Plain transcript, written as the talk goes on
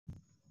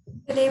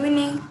Good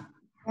evening.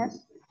 Yes.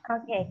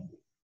 Okay.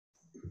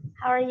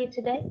 How are you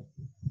today?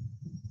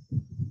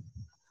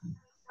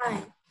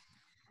 Fine.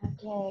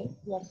 Okay.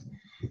 Yes.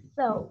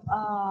 So,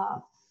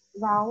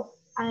 well,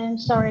 I'm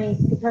sorry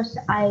because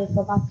I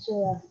forgot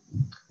to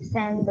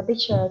send the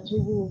picture to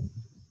you.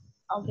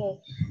 Okay.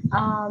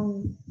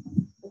 Um,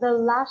 the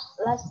last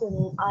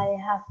lesson I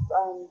had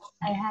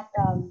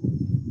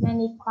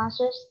many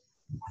classes,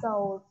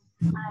 so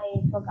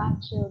I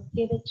forgot to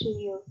give it to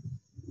you.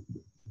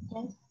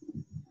 Yes.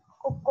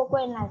 Cô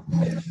quên là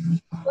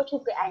cô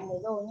chụp cái ảnh đấy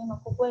rồi nhưng mà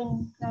cô quên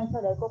ngay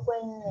sau đấy cô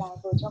quên là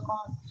gửi cho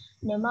con.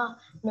 Nếu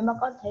mà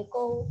con thấy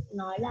cô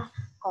nói là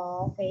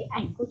có cái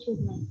ảnh cô chụp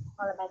này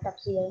hoặc là bài tập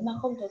gì đấy mà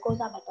không thấy cô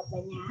ra bài tập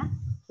bài nhá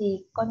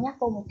thì con nhắc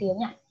cô một tiếng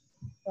nhỉ,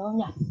 đúng không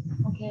nhỉ?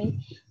 Ok,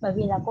 bởi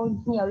vì là cô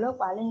nhiều lớp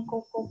quá nên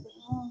cô cũng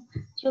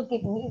chưa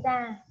kịp nghĩ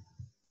ra.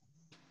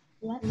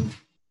 Yes.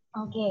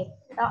 Okay,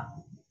 đó.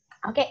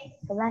 Okay,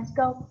 so let's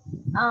go.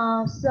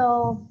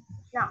 So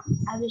now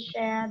I will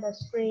share the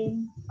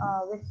screen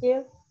with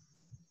you.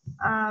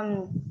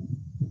 Um,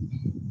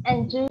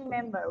 And do you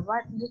remember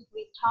what did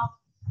we talk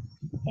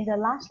in the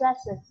last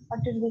lesson?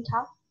 What did we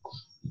talk?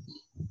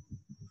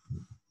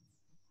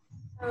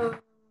 Uh,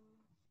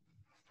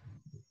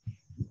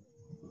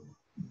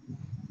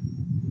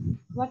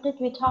 What did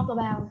we talk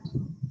about?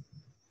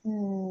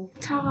 Hmm.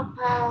 talk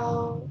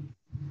about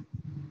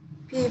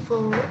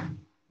people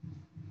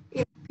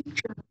in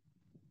picture.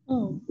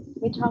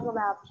 We talk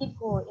about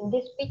people in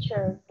this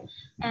picture,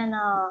 and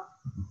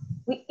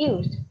we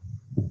used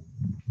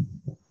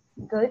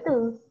gửi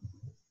từ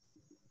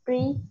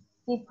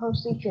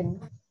preposition.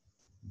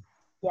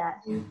 Yes,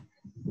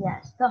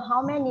 yes. So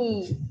how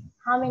many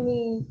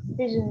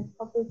present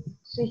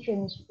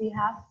prepositions we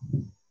have?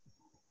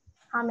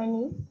 How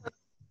many?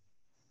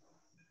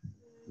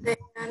 There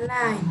are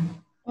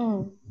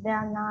nine. There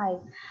are nine.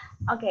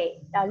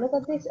 Okay, now look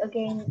at this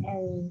again,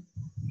 and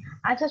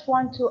I just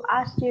want to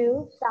ask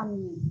you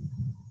some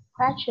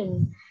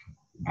questions,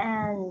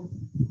 and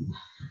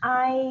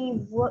I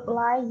would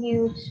like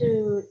you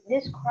to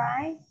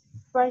describe.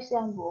 For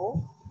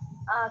example,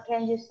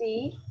 can you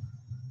see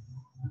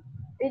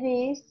it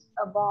is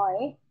a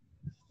boy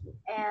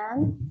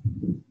and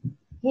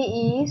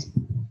he is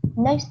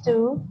next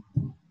to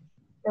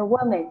the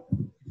woman,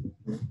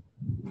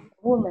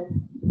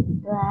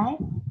 right?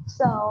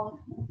 So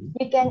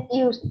you can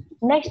use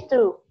next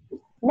to.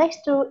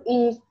 Next to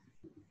is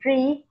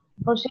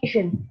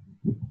preposition.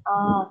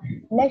 Uh,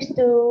 Next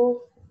to,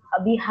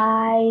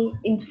 behind,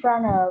 in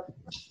front of.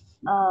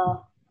 Uh,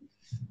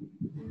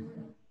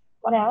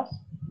 what else?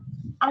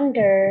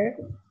 Under,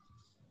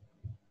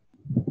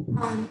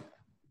 On.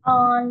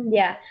 on.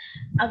 Yeah.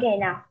 Okay.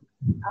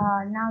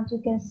 Now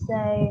you can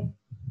say.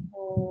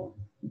 mm,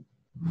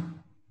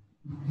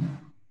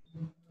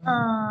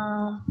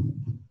 Uh,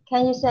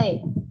 can you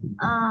say?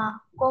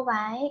 Cô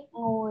gái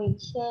ngồi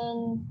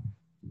trên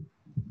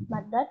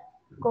mặt đất.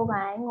 Cô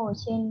gái ngồi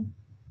trên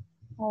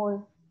ngồi.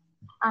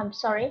 I'm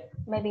sorry.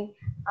 Maybe.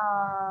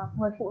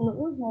 Người phụ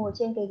nữ ngồi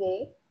trên cái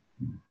ghế.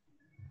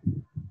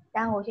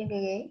 Đang ngồi trên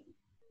cái ghế.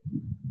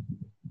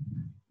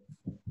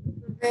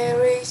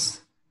 There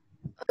is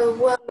a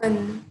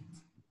woman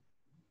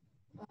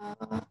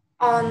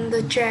on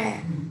the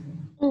chair.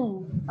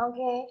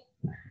 Okay.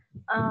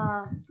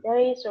 There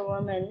is a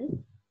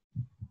woman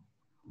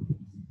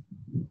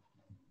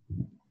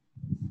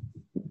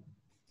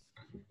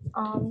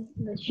on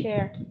the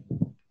chair.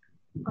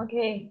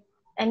 Okay.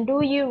 And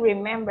do you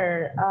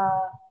remember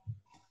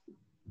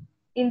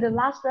in the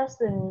last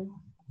lesson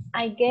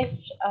I gave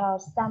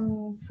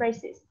some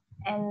phrases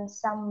and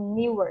some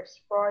new words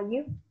for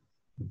you?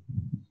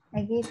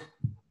 I give.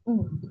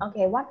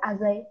 Okay. What are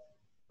they?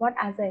 What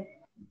are they?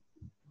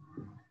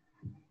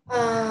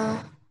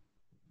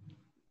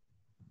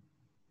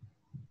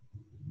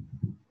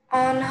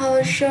 On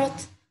her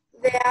shirt,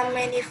 there are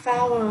many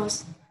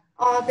flowers.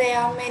 Or there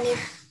are many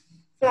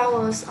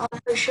flowers on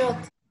her shirt.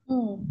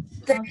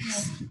 There Okay.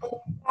 is a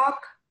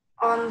clock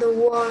on the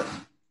wall.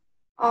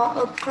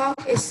 Or a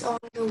clock is on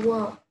the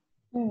wall.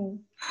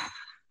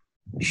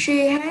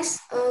 She has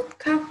a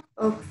cup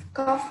of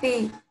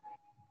coffee.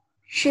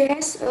 She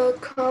has a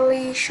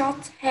curly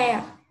short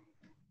hair.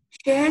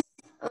 She has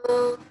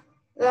a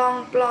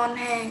long blonde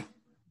hair.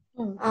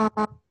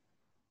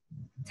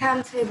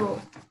 Timetable.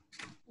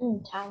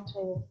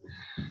 Timetable.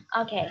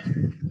 Okay.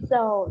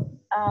 So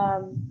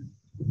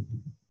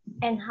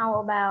and how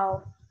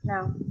about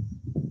now?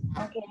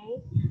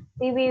 Okay.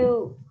 We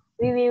will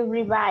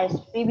revise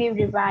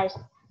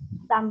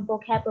some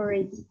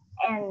vocabularies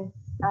and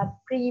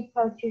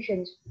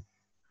prepositions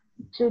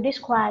to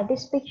describe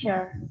this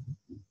picture.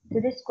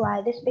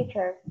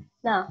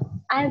 Now,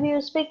 I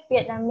will speak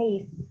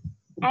Vietnamese.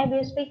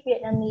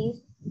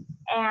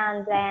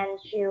 And then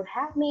you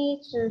help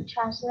me to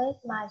translate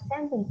my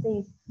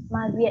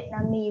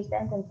Vietnamese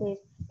sentences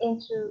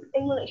into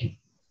English.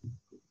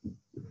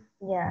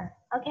 Yeah.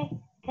 Okay.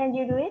 Can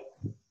you do it?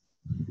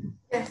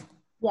 Yes.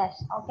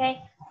 Yes.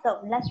 Okay.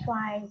 So let's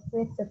try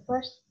with the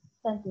first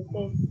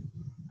sentences.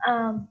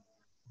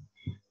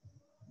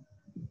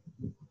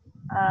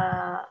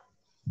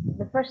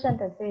 The first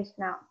sentence is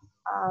now.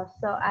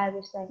 So I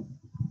will say,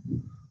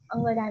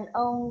 người đàn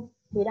ông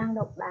thì đang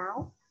đọc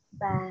báo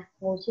và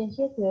ngồi trên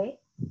chiếc ghế.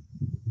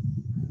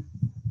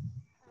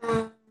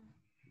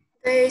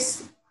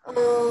 There's a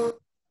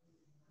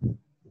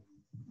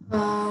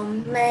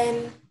man.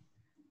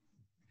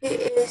 He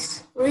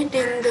is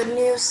reading the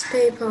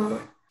newspaper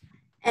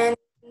and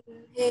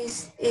he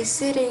is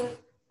sitting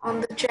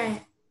on the chair.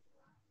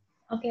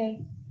 Ok,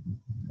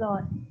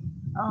 rồi.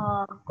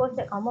 Cô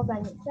sẽ có một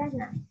vài nhận xét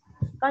này.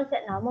 Con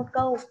sẽ nói một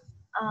câu.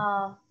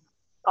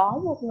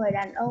 Có một người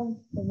đàn ông,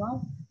 đúng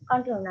không?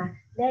 Con thường là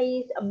there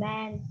is a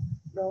man,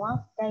 đúng không?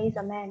 There is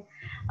a man.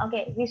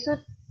 Okay, we should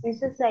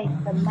say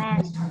the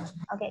man.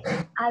 Okay,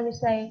 I will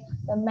say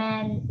the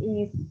man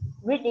is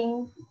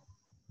reading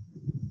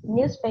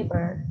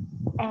newspaper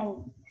and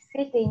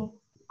sitting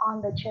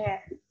on the chair.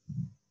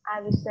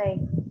 I will say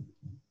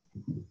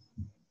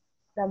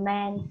the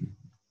man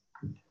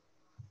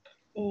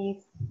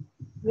is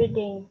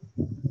reading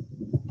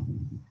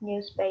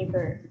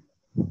newspaper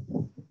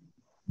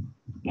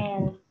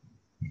and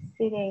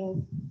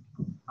sitting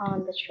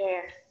on the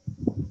chair.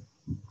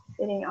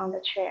 Sitting on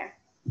the chair.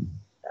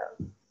 So,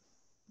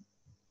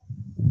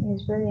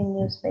 he's reading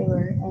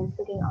newspaper and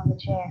sitting on the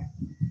chair.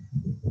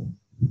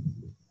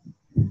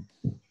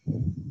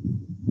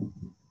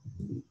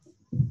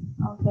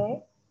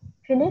 Okay,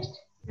 finished?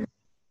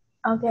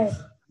 Okay.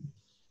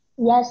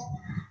 Yes,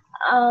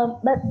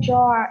 but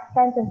your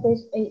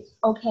sentences is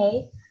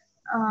okay.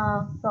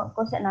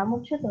 Cô sẽ nói một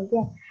chút đầu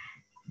tiên.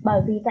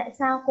 Bởi vì tại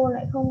sao cô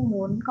lại không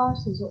muốn con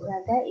sử dụng là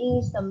there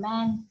is a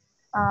man,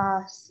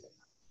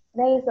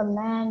 there is a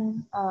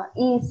man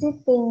is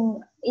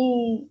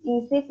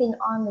sitting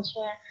on the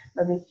chair.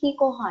 Bởi vì khi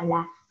cô hỏi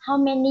là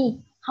how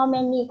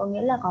many có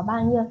nghĩa là có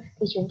bao nhiêu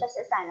thì chúng ta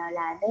sẽ trả lời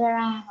là there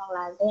are hoặc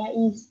là there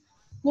is.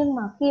 Nhưng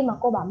mà khi mà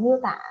cô bảo miêu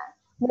tả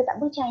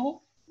bức tranh ấy,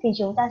 thì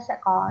chúng ta sẽ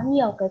có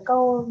nhiều cái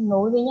câu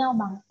nối với nhau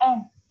bằng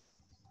and,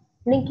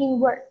 linking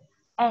word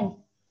and.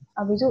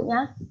 Ví dụ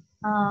nhá,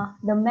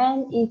 the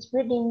man is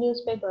reading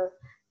newspaper.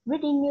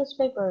 Reading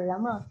newspaper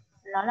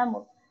nó là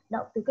một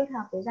động từ kết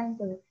hợp với danh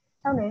từ.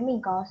 Sau đấy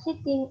mình có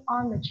sitting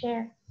on the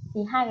chair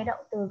thì hai cái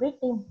động từ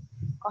reading,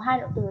 có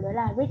hai động từ đó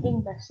là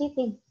reading và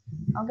sitting.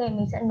 Ok,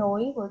 mình sẽ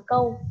nối với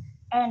câu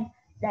and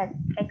để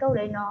cái câu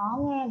đấy nó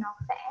nghe nó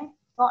sẽ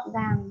gọn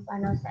gàng và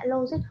nó sẽ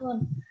logic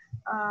hơn.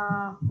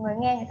 Người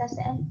nghe người ta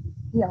sẽ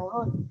hiểu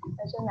hơn.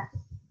 Nói chung là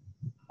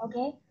ok.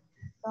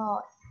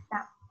 Rồi,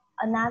 now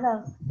another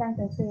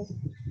sentence is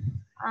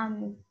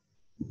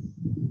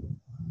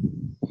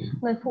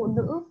người phụ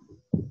nữ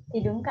thì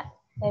đứng cạnh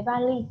cái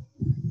vali,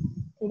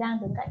 thì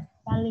đang đứng cạnh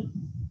vali.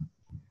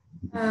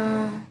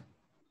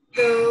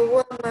 The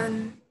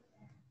woman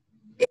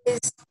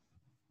is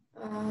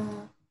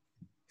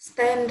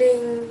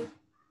standing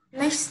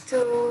next to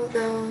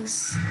the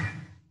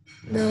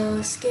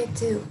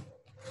schedule.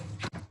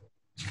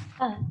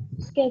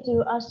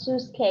 Schedule or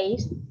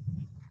suitcase.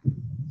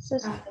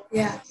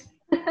 Yeah.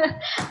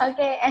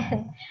 Okay,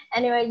 and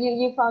anyway,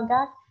 you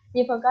forgot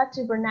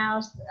to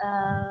pronounce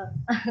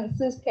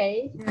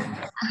suitcase.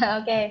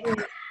 Yeah. Okay.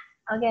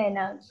 Okay,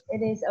 now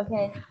it is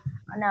okay.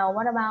 Now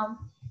what about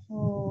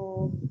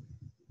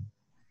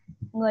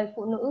người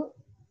phụ nữ?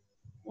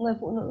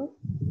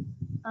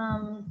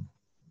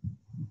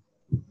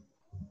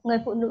 Người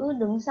phụ nữ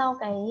đứng sau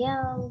cái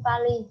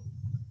vali.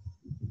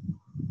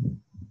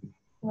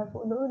 Người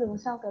phụ nữ đứng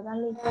sau cái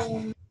vali.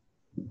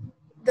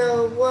 The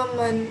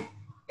woman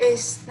is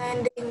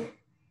standing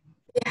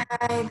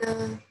behind the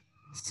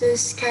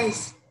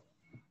suitcase.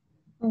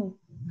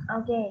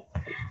 Okay.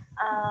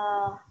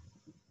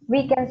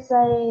 We can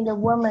say the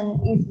woman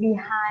is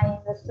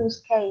behind the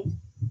suitcase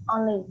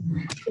only.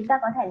 Chúng ta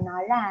có thể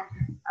nói là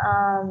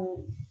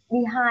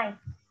behind,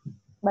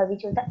 bởi vì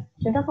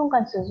chúng ta không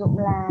cần sử dụng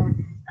là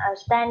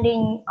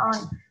standing on.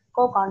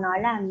 Cô có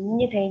nói là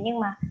như thế nhưng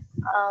mà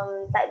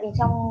tại vì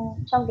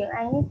trong tiếng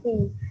Anh ấy thì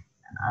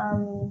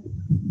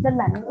dân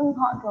bản ngữ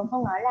họ thường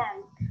không nói là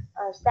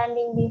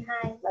standing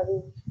behind, bởi vì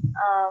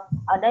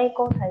ở đây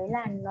cô thấy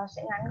là nó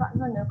sẽ ngắn gọn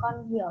hơn. Nếu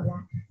con hiểu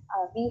là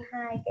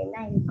behind cái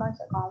này thì con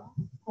sẽ có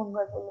một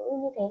người phụ nữ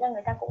như thế là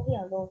người ta cũng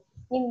hiểu rồi.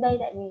 Nhưng đây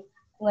tại vì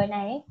người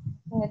này ấy,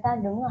 người ta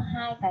đứng ở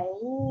hai cái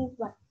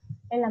vật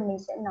nên là mình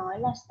sẽ nói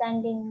là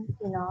standing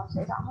thì nó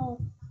sẽ rõ hơn.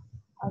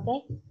 Ok,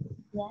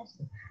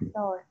 yes.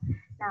 Rồi,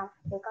 nào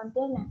thì con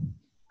tiếp này.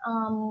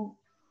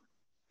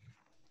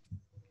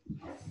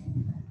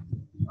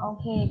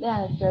 Ok, đây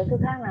là giới từ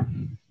khác nào.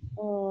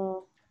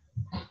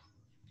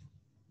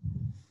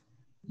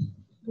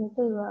 Giới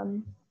từ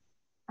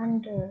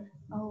under,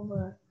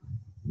 over.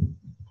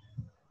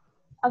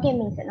 Ok,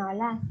 mình sẽ nói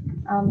là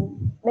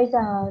bây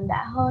giờ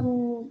đã hơn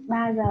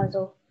 3 giờ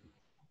rồi.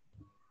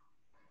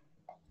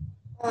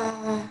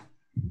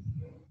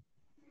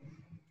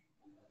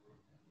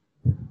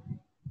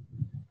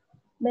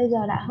 Bây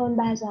giờ đã hơn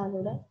 3 giờ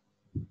rồi đấy.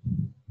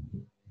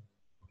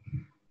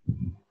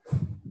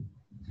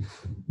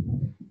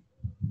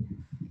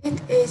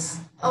 It is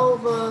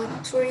over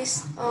 3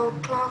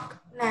 o'clock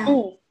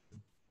now.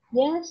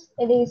 Yes,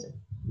 it is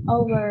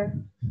over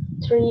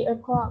 3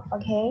 o'clock.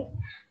 Okay.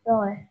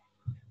 Rồi.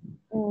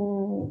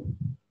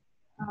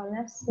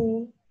 Let's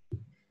see.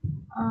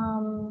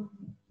 Um,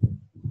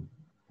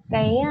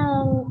 cái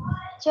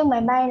chiếc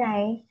máy bay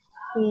này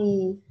thì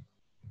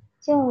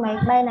chiếc máy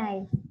bay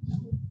này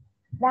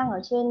đang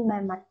ở trên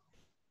bề mặt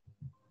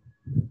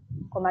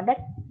của mặt đất.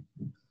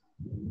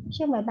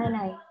 Chiếc máy bay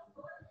này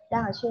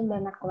đang ở trên bề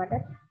mặt của mặt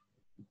đất.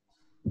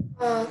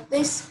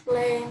 This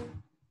plane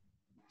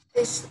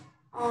is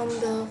on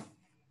the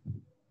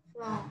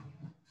floor.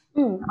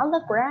 On the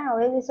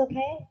ground, it is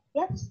okay.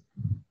 Yes.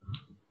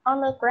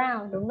 On the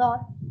ground, đúng rồi.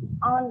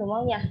 On đúng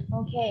không nhỉ?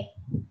 Ok.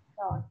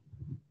 Rồi.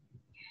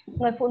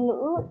 Người phụ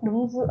nữ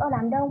đứng giữa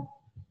đám đông.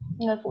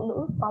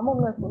 Có một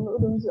người phụ nữ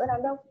đứng giữa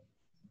đám đông.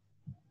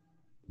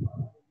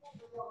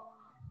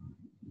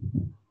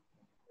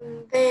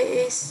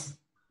 There is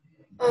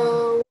a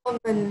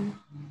woman.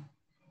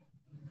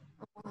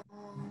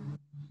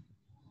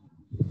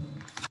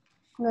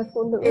 Người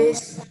phụ nữ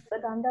giữa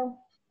đám đông.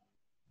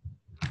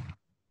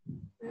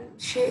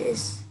 She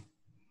is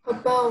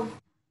above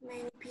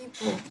many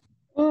people.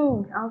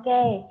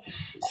 Okay.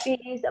 She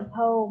is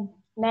above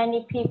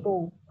many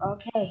people.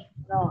 Okay.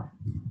 Rồi.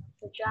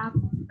 Good job.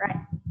 Right.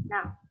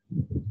 Now.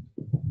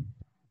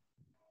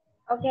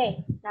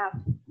 Okay. Now.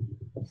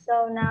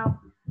 So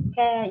now,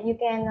 you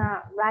can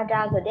write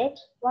down the date.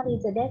 What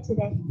is the date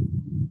today?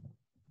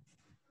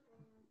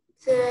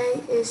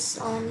 Today is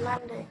on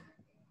Monday.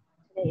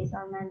 Today is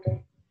on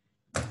Monday.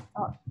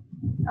 Oh.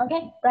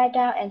 Okay. Write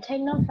down and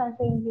take note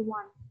something you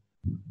want.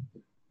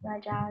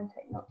 Write down and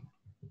take note.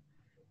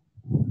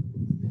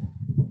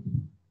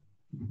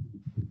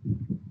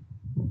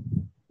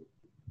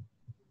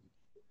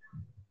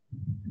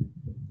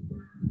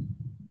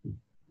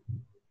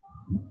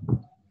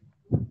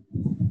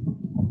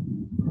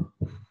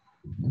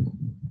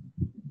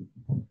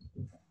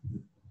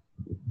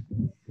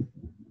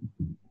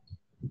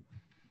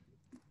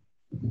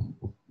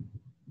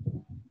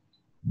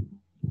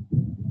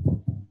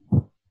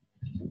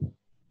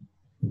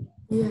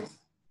 Yes.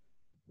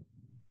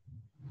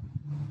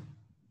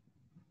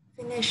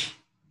 Finish.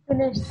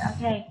 Finished.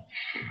 Okay.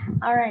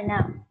 All right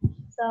now.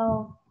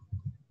 So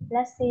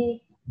let's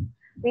see.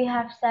 We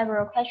have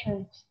several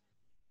questions,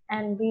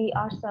 and we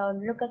also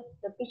look at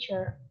the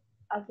picture.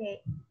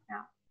 Okay.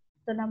 Now,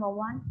 so number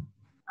one.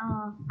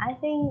 I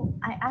think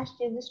I asked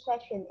you this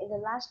question in the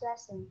last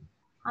lesson.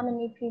 How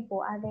many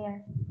people are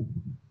there,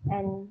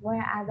 and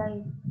where are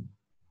they?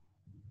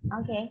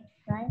 Okay,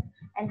 right.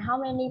 And how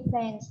many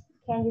planes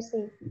can you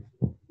see?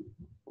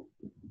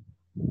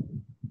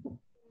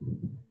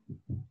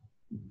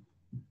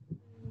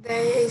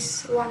 There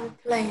is one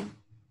plane.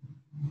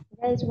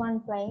 There is one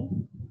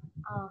plane.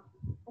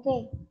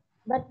 Okay,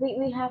 but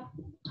we have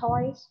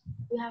toys.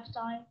 We have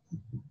toys.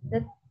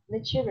 The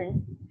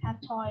children have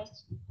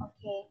toys.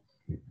 Okay,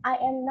 I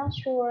am not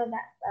sure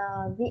that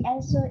the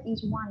answer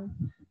is one,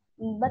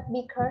 but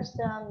because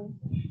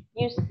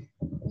you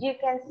you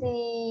can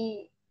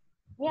see,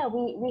 yeah,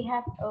 we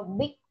have a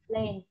big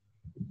plane,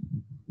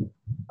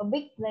 but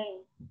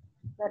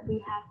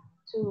we have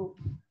two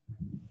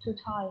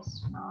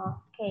toys.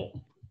 Okay,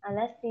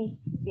 let's see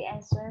the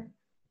answer.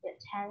 The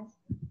chance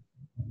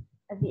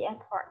at the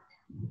airport.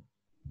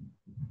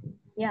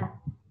 Yeah.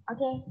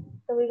 Okay.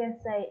 So we can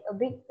say a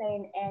big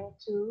plane and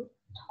two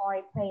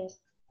toy planes,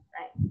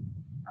 right?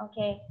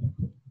 Okay.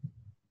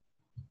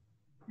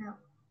 Now.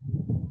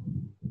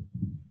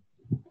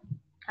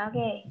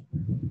 Okay.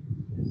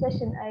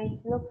 Section A.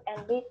 Look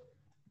and read.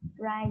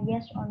 Write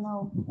yes or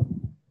no.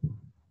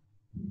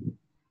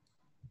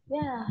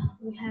 Yeah,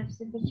 we have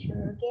the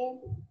picture again.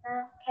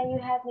 Now, can you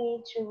help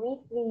me to read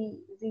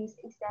these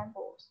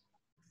examples?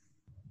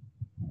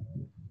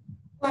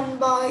 One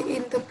boy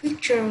in the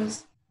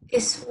pictures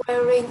is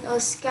wearing a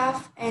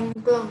scarf and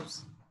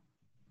gloves.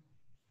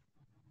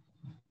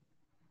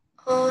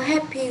 A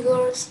happy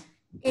girl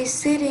is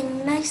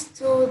sitting next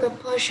to the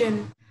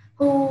person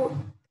who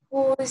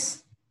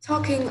is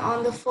talking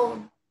on the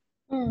phone.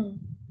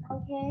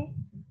 Okay,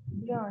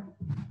 good,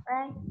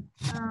 right?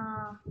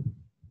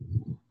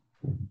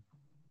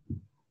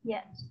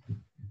 Yes,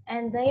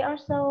 and they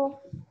also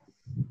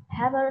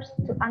have us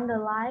to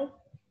underline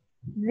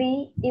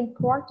the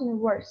important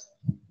words.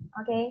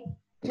 Okay,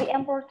 the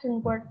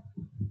important word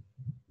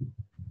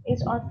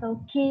is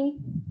also keywords.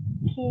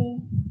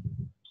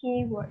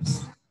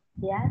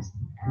 Yes,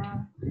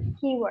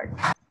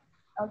 keywords.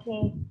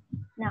 Okay,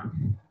 now,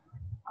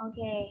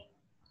 okay,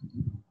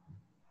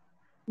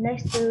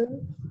 next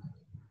to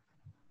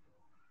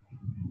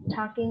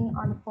talking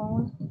on the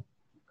phone,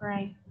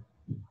 right?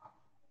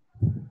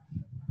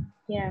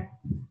 Yeah,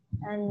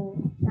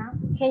 and now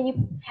can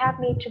you help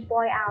me to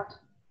point out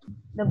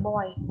the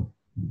boy?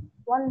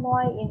 One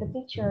boy in the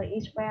picture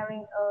is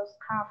wearing a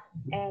scarf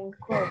and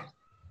clothes.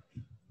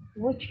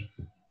 Which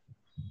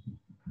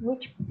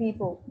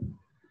people?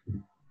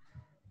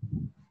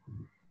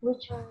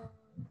 Which?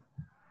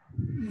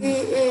 He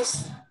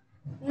is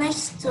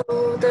next to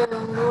the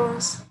girl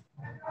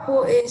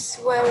who is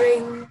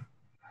wearing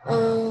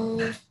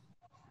a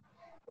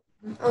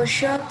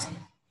shirt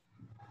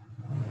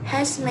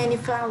has many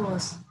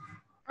flowers.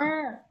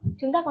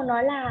 Chúng ta có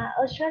nói là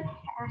a shirt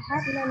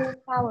has many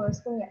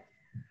flowers không nhỉ?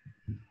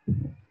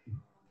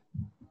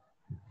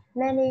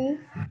 Many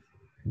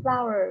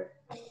flowers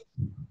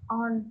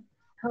on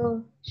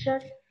her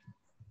shirt.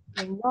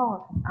 Đúng rồi.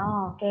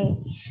 Okay.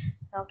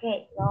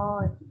 Okay,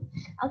 rồi.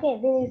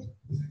 Okay, this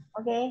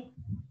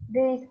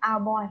is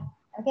our boy.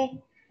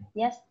 Okay,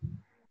 yes.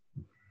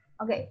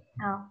 Okay,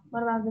 now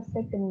what about the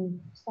second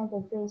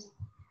sentence, please?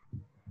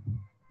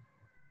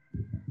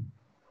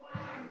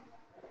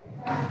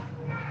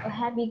 A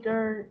happy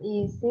girl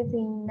is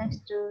sitting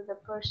next to the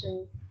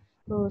person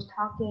who's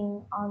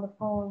talking on the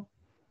phone.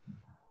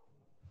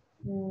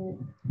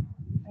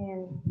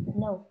 And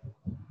no.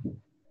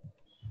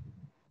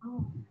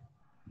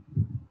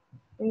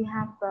 We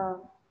have the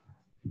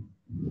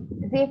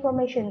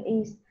information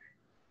is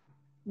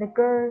the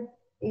girl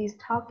is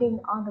talking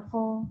on the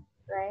phone,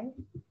 right?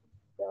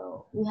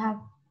 So we have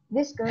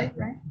this girl,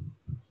 right?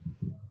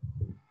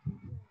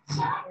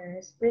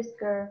 Yes, this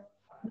girl.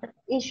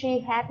 Is she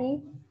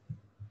happy?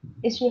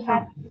 Is she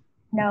happy?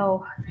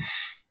 No.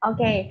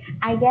 Okay,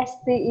 I guess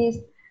she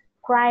is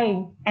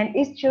crying, and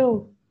it's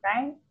true,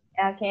 right?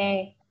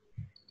 Okay.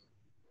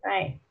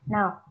 Right.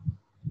 Now,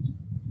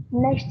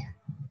 next.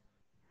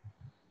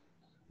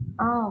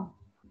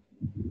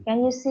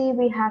 Can you see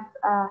we have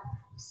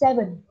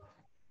seven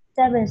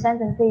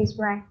sentences,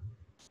 right?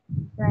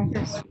 Right.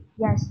 Yes.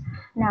 Yes.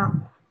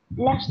 Now,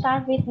 let's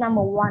start with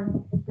number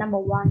one. Number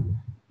one.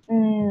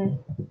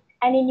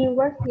 Any new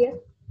word here?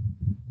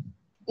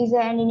 Is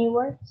there any new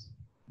words?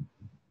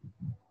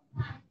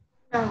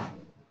 No.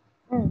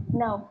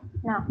 No.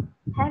 Now,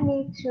 help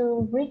me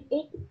to read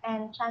it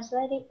and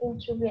translate it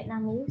into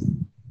Vietnamese.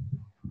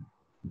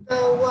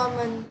 The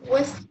woman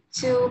with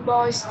two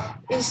boys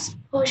is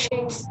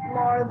pushing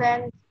more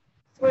than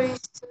 3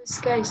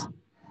 suitcases.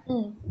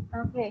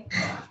 Okay.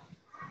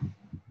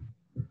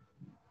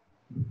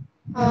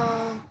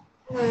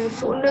 Người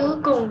phụ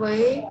nữ cùng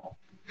với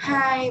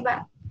hai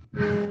bạn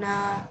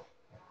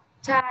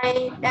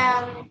trai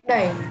đang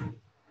đẩy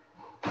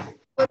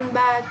hơn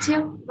 3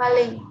 chiếc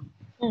vali.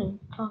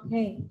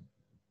 Okay.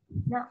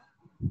 Now,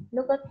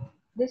 look at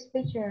this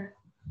picture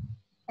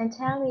and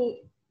tell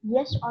me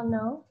yes or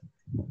no.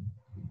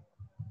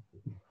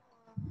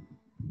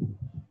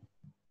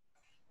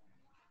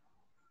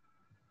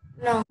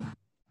 No.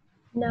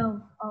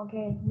 No.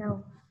 Okay.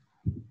 No.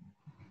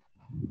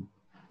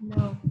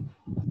 No.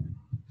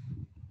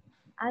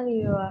 I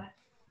will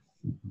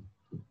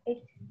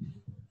it.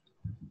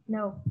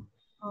 No.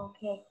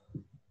 Okay.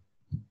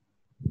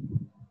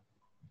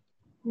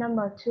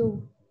 Number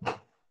two.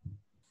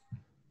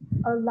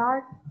 A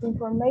large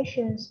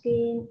information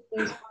screen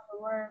is on the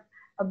wall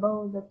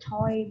above the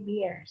toy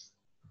bears.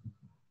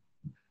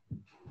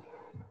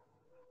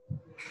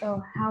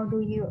 So how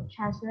do you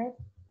translate?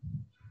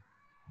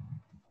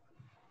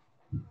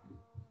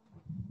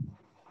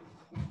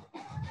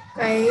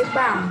 Cái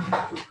bảng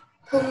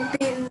thông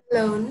tin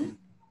lớn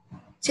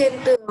trên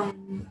tường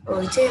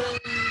ở trên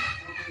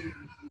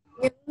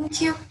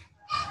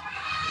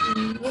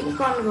những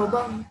con gấu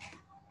bông.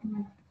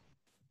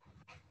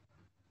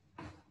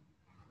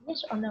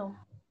 Yes or no?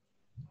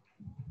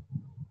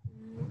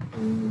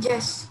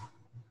 Yes.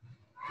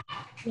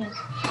 Yes.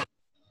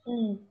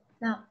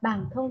 Nào,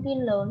 bảng thông tin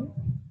lớn.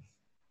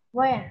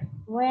 Where?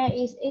 Where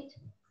is it?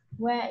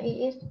 Where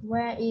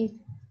is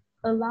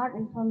a large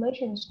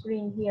information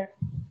screen here?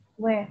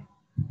 Where?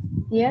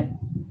 Here?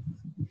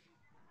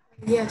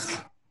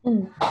 Yes.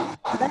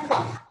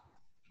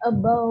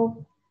 Above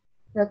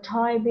the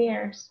toy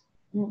bears.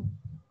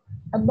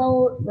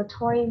 Above the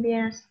toy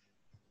bears.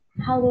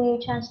 How do you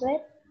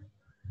translate?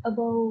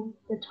 Above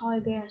the toy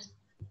bears.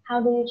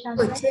 How do you Ở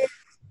translate? trên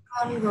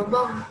con gấu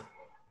bông.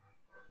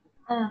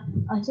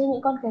 Ở trên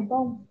những con gấu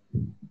bông.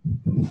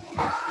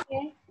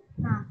 Okay.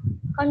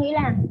 Con nghĩ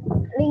là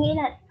Linh nghĩ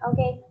là ok,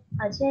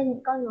 ở trên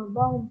những con gấu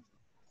bông,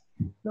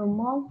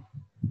 đúng không?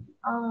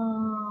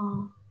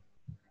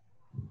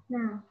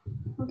 Nào,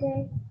 ok,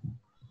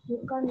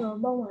 những con gấu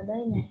bông ở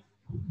đây này.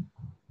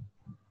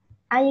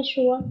 Are you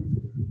sure?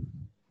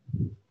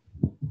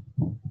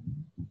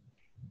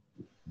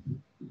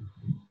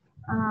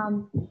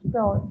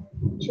 Rồi,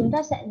 chúng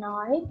ta sẽ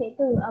nói cái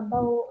từ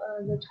above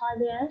the toy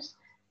bears.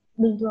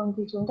 Bình thường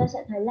thì chúng ta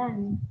sẽ thấy là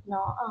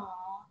nó ở,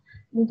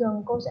 bình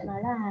thường cô sẽ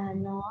nói là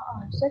nó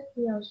ở rất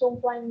nhiều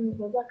xung quanh những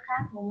cái vật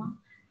khác, đúng không?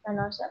 Và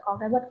nó sẽ có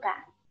cái vật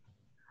cản,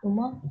 đúng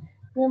không?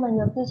 Nhưng mà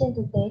nhiều khi trên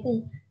thực tế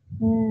thì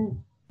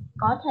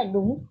có thể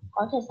đúng,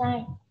 có thể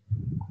sai.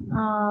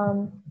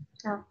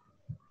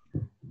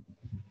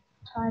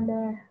 Toy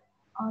bear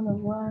on the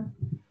wall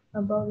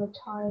above the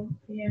toy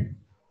bear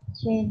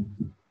chain.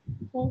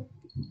 Okay.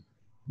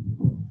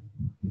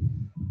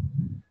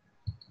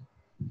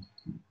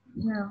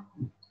 Now,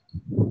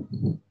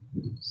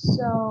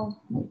 so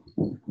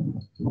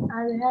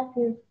I will help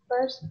you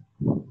first.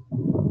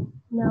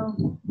 No.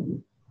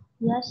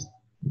 Yes.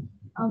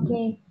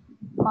 Okay.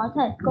 Có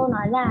thể cô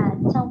nói là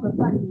trong cái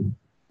phần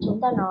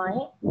chúng ta nói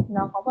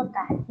nó có vật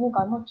cản, nhưng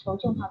có một số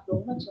trường hợp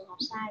đúng và trường hợp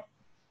sai.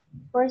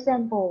 For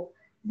example,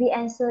 The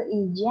answer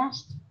is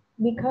yes,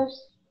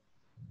 because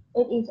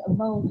it is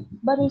above,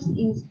 but it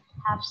is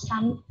have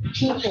some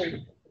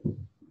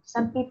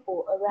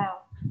people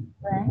around,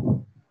 right?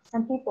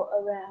 Some people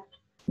around.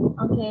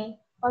 Okay,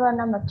 what about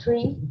number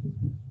 3?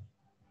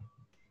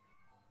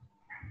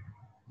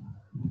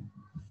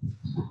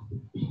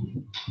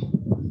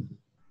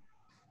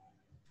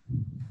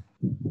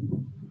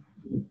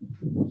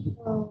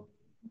 Oh,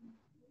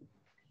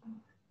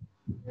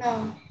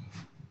 no.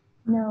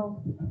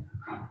 No.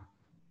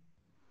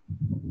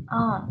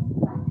 Ah,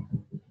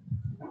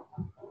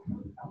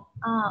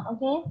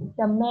 okay.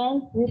 The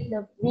man with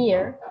the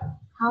beard.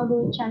 How do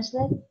you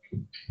translate?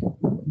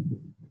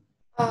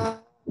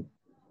 Ờ,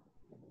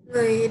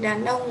 người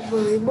đàn ông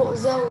với bộ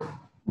râu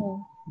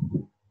Hmm.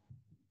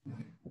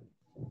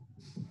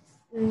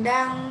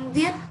 đang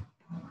viết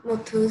một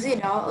thứ gì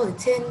đó ở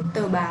trên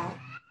tờ báo.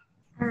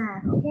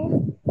 Okay.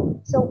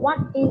 So what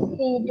is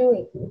he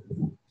doing?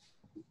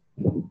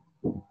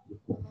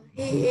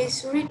 He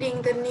is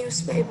reading the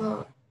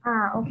newspaper.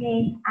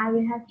 Okay. I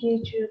will have you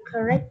to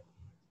correct.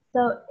 So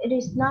it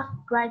is not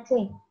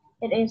writing.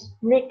 It is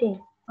reading.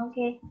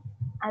 Okay.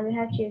 I will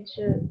have you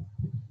to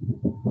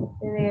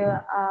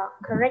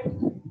correct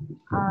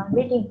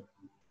reading.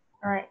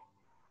 All right.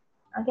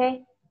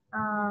 Okay.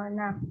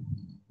 Now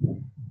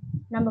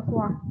number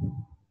 4.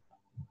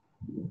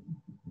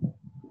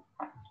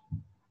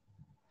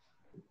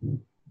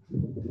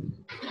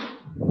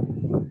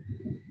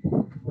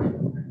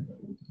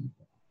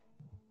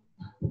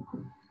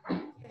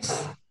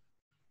 Yes.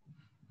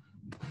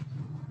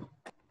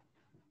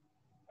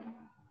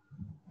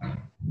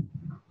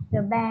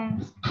 The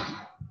bank.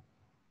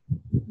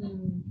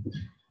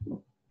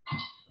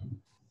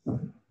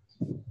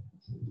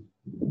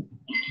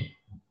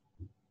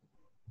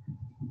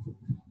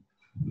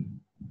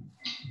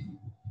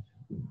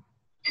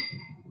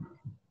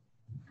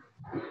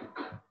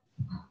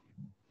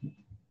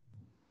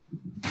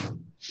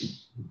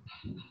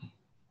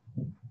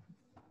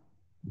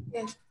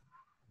 Yes.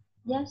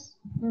 Yes.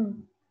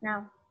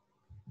 Now.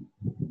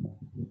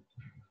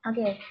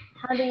 Okay.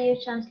 How do you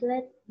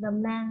translate the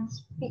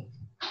man's feet?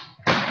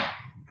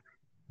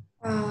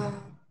 Ờ,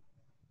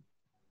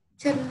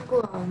 chân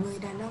của người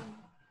đàn ông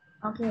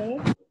Okay.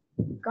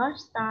 Got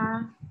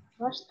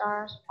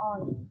stars on.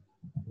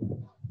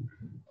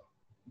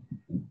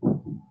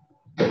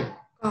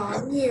 có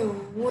nhiều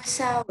ngôi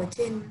sao ở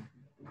trên.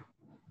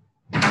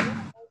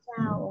 Ngôi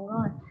sao, đúng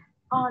rồi.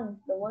 On,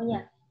 đúng không nhỉ?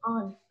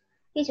 On.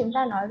 Khi chúng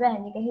ta nói về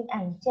những cái hình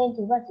ảnh trên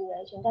thứ vật gì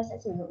đấy, chúng ta sẽ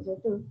sử dụng giới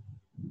từ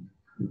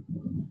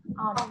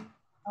on.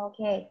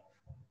 Okay.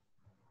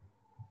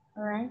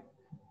 Alright.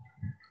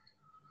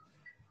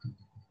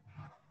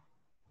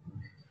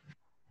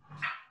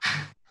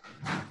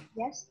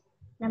 Yes.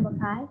 Number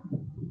 5.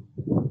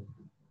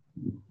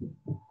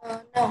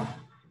 No.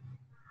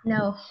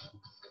 No.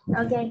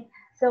 Okay.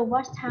 So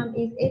what time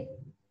is it?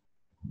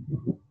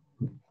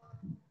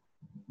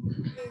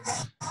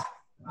 It's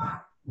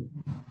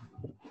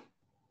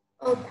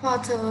a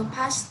quarter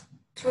past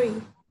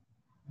 3.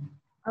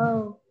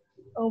 Oh,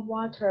 a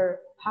water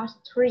past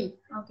 3.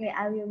 Okay,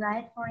 I will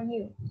write for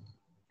you.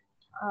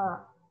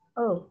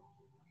 Oh,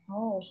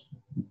 oh,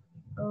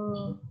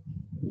 uh,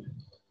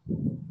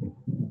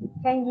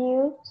 can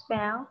you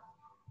spell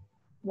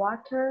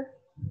water?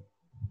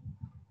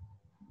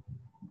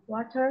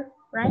 Water,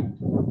 right?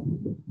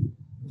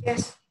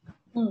 Yes.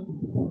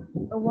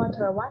 A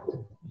water what?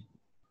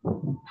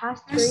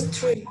 Past 3?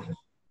 Past 3.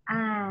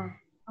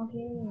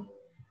 Okay.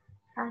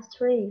 Past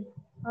 3.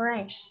 All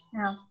right.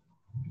 Now,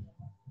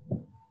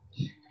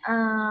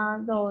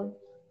 rồi.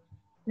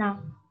 Now,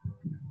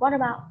 what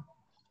about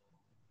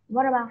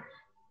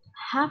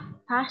half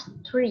past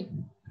 3?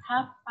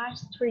 Half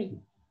past 3.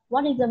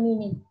 What is the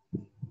meaning?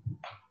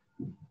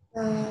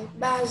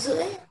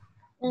 3:30.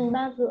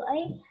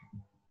 3:30.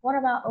 What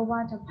about a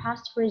quarter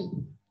past 3?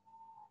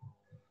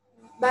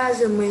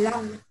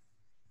 3:15.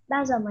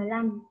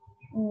 3:15.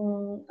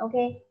 Ok.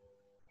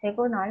 Thế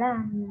cô nói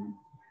là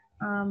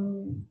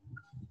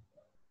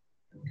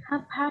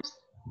half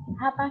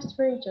past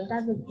 3 chúng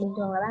ta dịch bình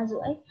thường là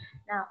 3:30.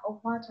 Nào, a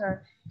quarter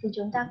thì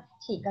chúng ta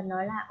chỉ cần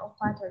nói là a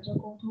quarter cho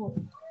cô thôi.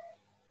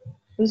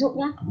 Ví dụ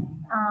nhé,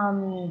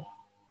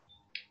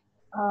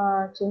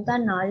 chúng ta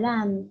nói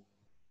là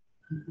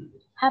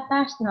half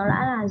past nó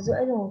đã là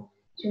rưỡi rồi,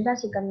 chúng ta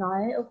chỉ cần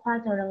nói a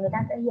quarter là người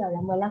ta sẽ hiểu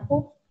là 15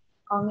 phút,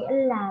 có nghĩa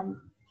là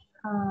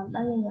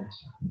bao nhiêu nhỉ?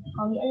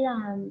 Có nghĩa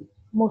là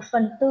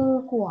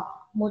 1/4 của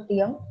 1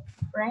 tiếng,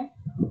 right?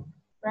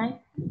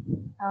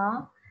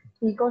 Đó,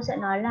 thì cô sẽ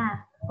nói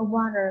là a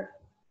quarter.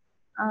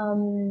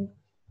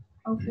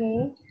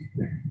 Okay,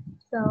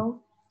 so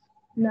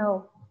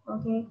no.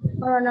 Okay,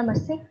 or number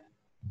 6.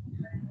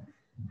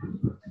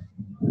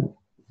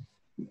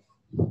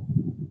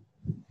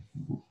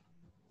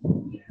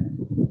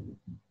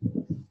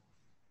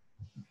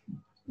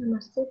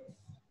 Number 6.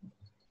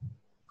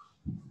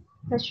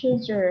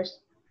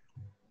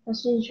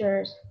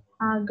 Passengers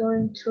are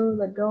going through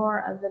the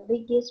door of the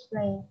biggest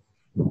plane.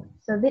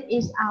 So this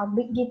is our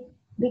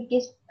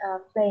biggest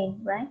plane,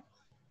 right?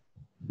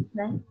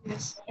 Đấy.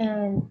 Yes.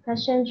 And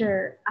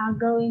passengers are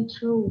going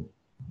through.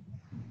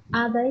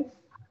 Are they?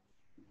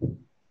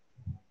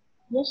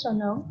 Yes or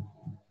no?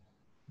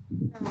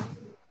 No.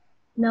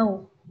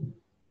 No.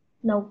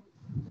 No.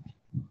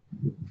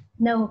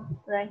 No.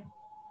 Right.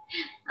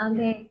 Yeah.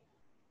 Okay.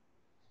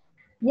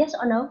 Yes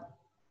or no?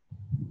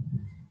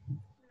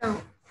 No.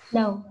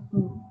 No.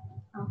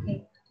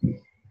 Okay.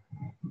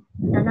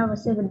 Now number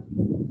 7.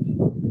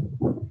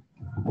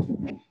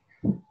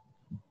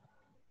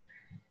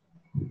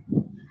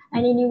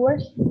 Any new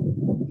words?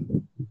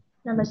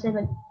 Number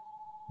 7.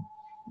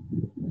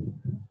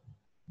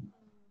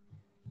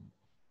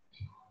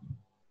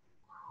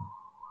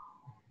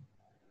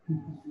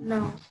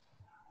 No.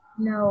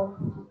 No.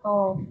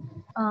 Oh.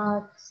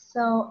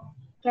 So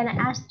can I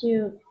ask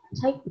you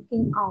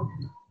taking off?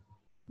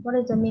 What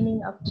is the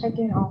meaning of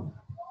taking off?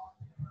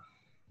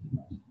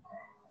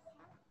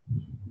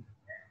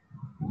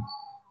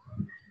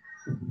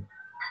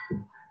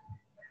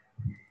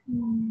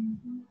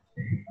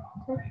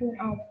 Taking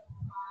off.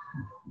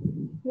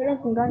 Nghĩa là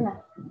gì con nhỉ?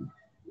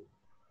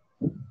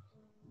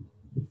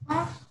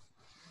 Phát.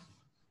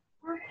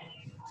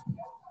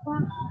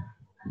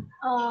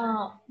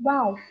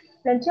 Wow.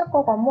 Lần trước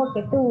cô có một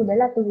cái từ đấy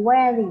là từ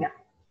wear gì nhỉ?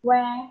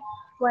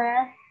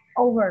 Wear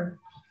over.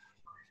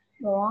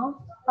 Đó.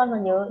 Con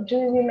còn nhớ, do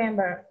you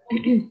remember?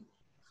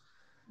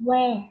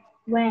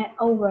 Wear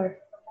over.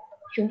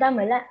 Chúng ta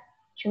mới là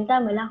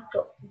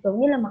giống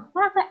như là mặc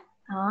khoác ấy.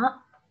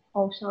 Đó.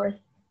 Oh sorry.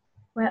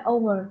 Wear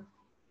over.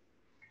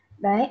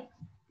 Đấy.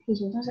 Thì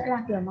chúng ta sẽ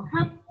là kiểu mặc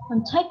khoác.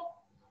 Còn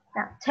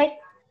take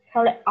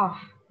sau lại off.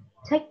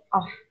 Take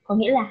off có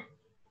nghĩa là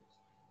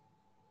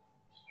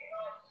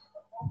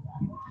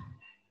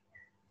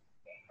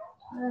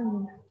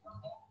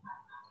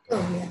Kiểu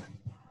gì ạ?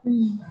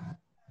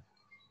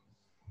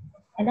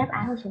 cái đáp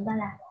án của chúng ta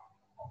là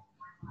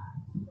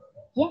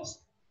yes.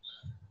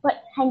 Vậy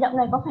hành động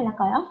này có phải là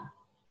cởi không?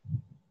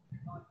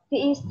 He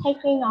is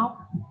taking off.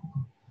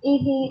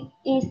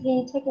 Is he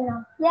taking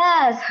off?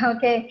 Yes,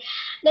 okay.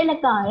 Đây là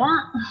cởi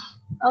đó.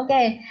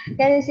 Okay,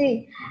 can you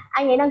see?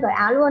 Anh ấy đang cởi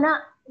áo luôn á.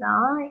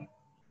 Đó,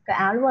 cởi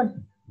áo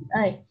luôn.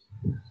 Đây,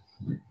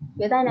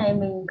 cái tay này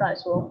mình cởi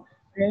xuống.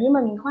 Nếu như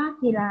mà mình khoác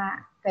thì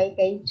là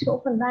cái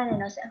chỗ phần vai này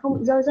nó sẽ không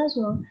bị rơi rớt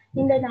xuống.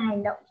 Nhưng đây là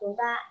hành động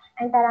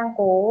anh ta đang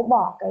cố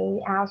bỏ cái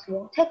áo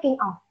xuống. Taking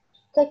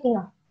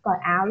off, cởi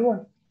áo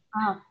luôn.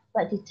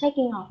 Vậy thì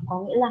taking off có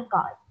nghĩa là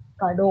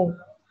cởi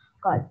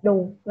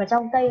đồ, và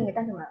trong Tây người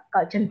ta thường là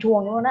cởi trần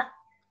truồng luôn á.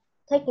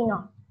 Taking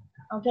off.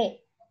 Ok,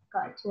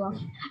 cởi truồng.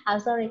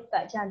 Sorry,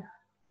 cởi trần.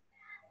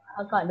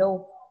 Cởi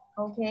đồ.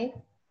 Ok,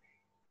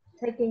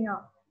 taking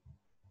off.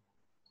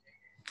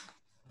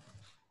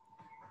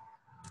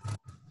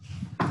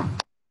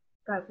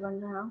 Cởi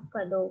quần áo,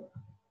 cởi đồ.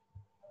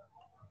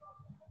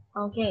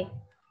 Ok.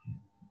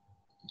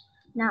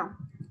 Now,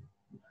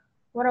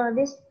 what are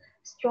this?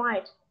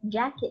 Striped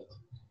jacket.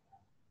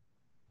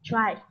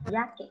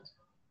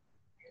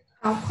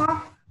 Áo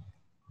khoác.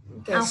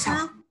 Kẻ Áo sọc.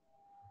 khoác.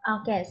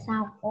 Kẻ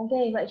sọc. Ok,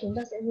 vậy chúng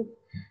ta sẽ dịch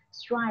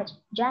striped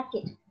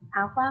jacket.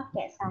 Áo khoác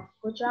kẻ sọc.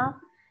 Good job.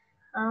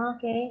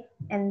 Okay,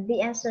 and the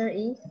answer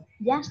is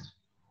yes.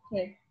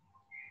 Okay.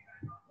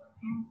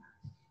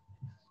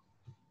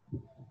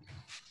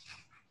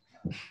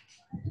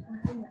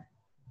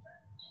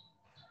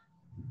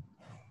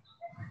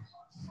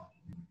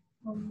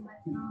 Oh my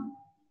god.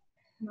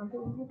 Nó bị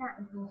hết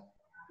hạn rồi.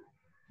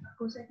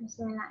 Cô sẽ phải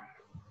xem lại.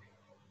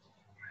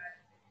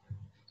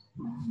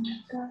 Oh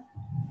my god.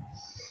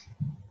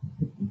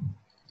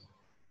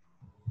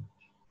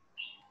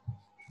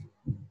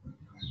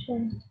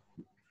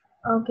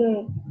 Ok.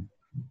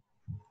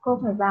 Cô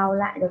phải vào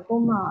lại để cô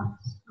mở.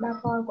 Ba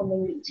con của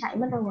mình bị chạy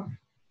mất đâu rồi.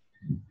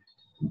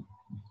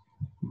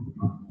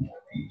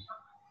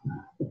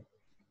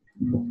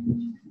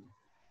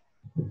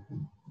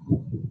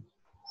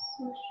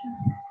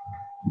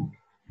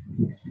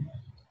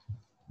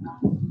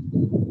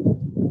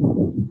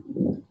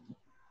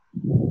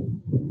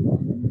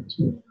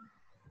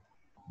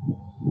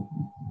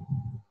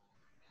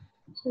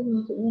 Chứ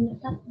mình tự nhiên lại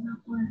tắt nó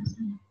qua là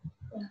sao?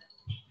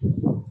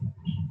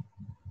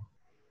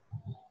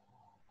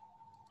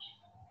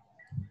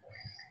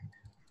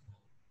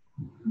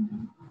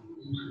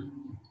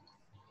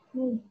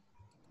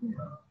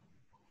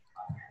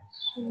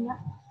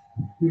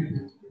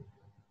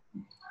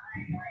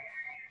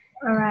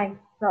 Alright,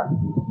 rồi.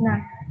 Now,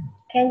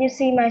 can you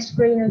see my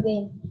screen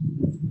again?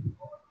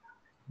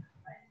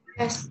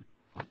 Yes.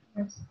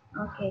 Yes.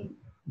 Okay.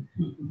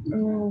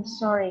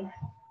 Sorry.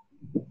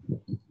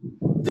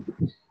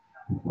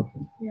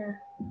 Yeah.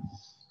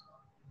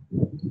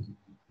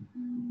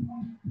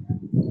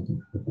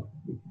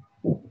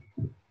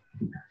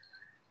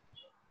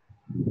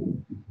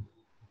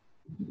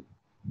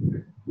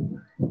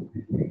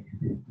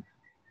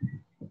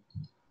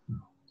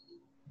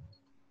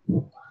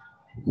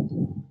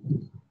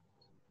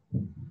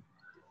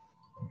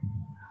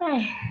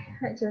 Này,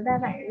 vậy chúng ta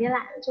phải ghi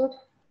lại một chút.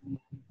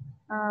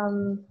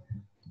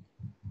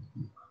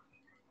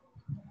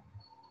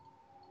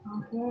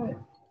 Okay.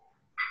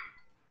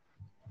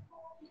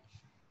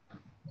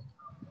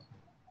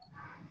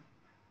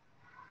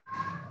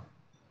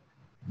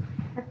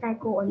 Tay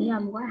cô ấn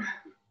nhầm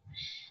quá.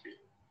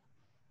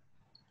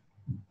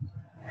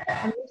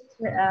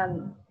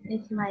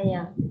 It's my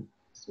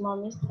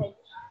small mistake.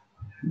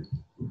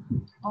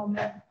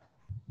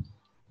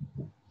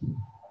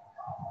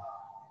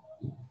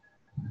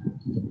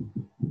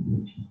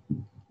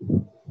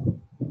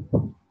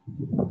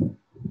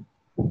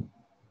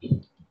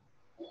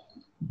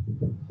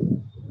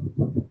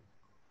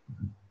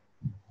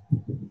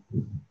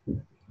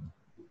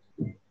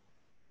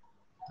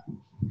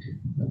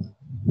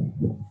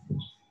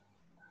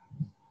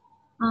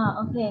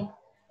 Okay.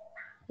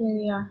 Here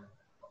we are.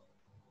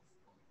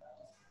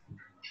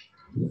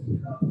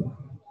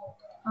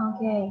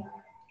 Okay.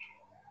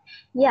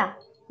 Yeah,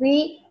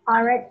 we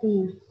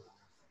already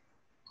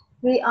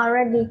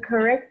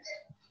correct.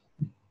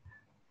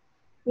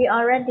 We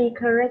already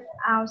correct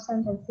our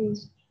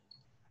sentences,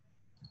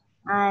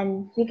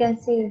 and we can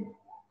see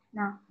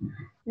now.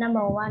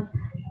 Number one.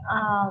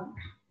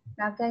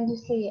 Now can you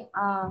see?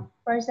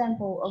 For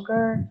example,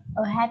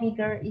 a happy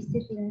girl is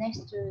sitting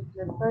next to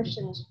the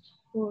person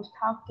who's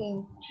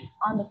talking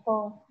on the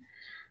phone.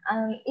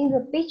 In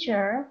the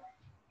picture,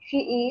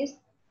 she is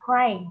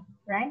crying,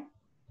 right?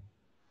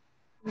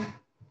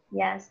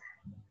 Yes.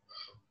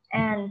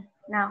 And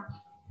now,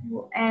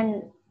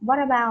 and what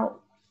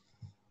about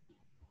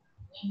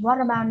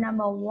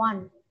number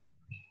one?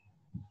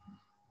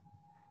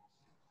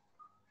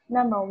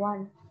 Number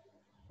one,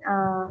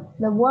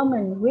 the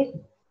woman with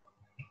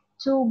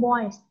two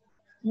boys,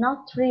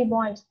 not three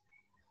boys,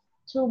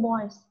 two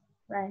boys,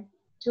 right?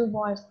 Two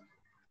boys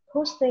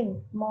who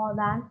sing more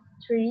than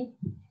three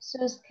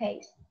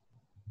suitcases,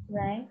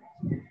 right?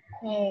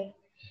 Okay.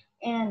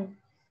 And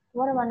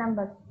what about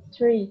number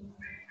three?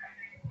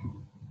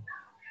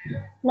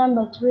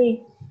 Number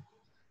three.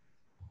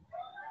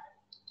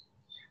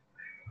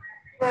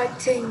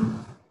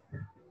 Writing.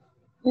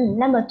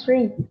 Number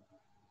three.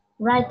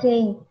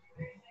 Writing.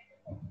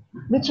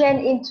 We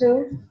change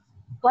into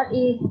what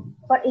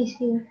is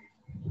he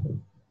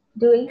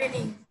doing?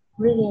 Reading.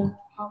 Reading.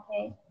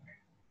 Okay.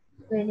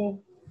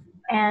 Reading.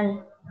 And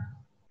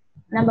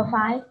number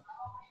five.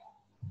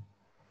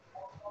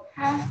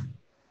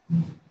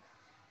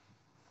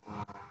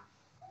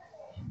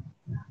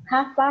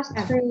 Half past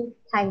three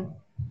time.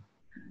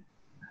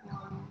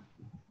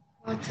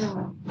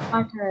 Quarter.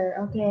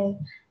 Okay.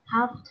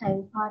 Half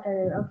time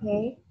quarter.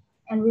 Okay.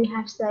 And we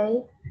have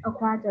say a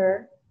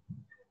quarter.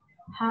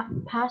 Half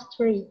past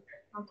three.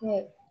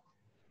 Okay.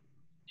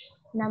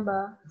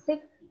 Number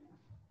six.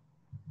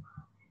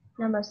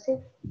 Number six.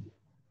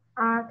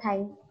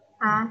 Thành.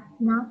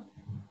 Not.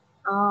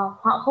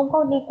 Họ không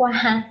có đi qua.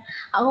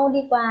 Họ không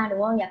đi qua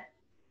đúng không nhỉ?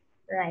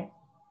 Right.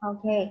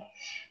 Okay.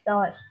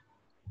 Rồi.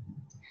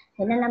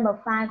 Thế nên number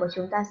 5 của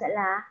chúng ta sẽ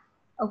là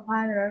a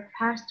quarter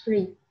past 3.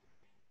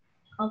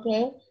 Ok.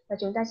 Và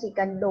chúng ta chỉ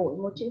cần đổi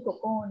một chữ của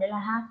cô, đấy là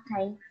half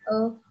thành a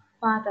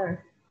quarter.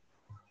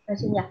 Được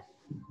chưa nhỉ?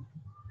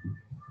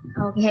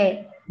 Ok.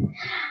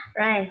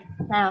 Right.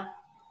 Now.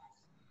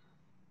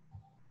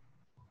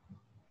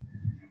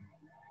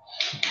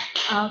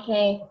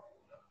 Okay.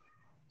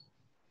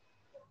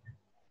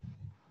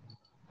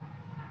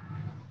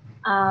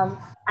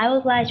 I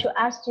would like to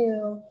ask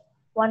you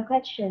one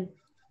question.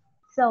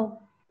 So,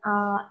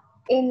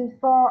 in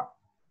four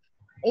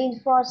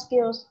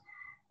skills,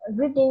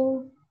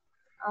 reading,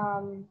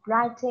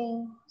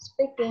 writing,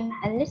 speaking,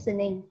 and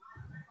listening,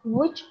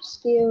 which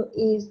skill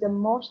is the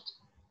most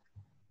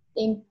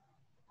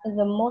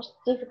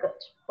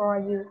difficult for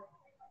you?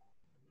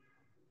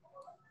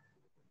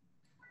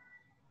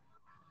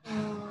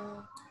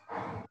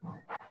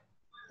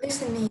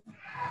 Listening.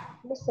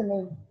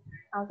 Listening.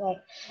 Okay.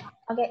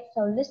 Okay.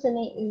 So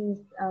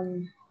listening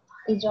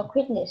is your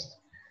quickness.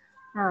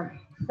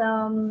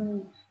 So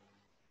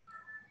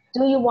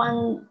do you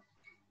want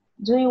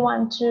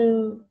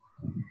to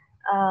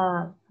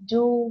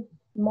do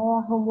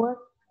more homework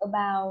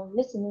about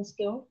listening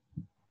skill?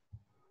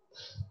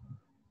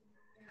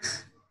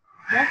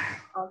 Yes.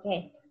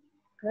 Okay.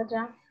 Good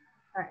job.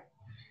 Alright.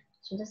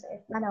 Chúng ta sẽ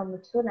bắt đầu một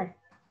chút này.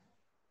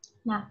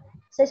 Now,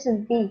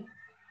 session B.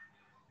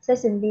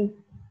 Session B.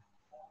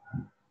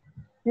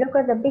 Look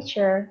at the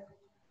picture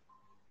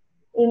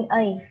in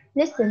A.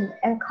 Listen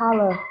and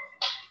color.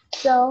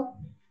 So,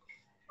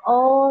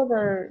 all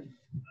the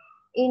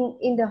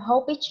in the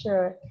whole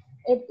picture,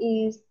 it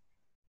is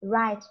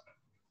right.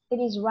 It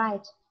is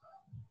right,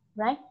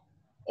 right?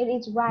 It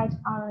is right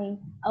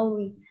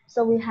only.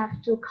 So we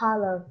have to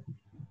color.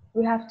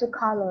 We have to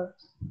color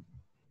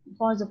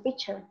for the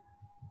picture.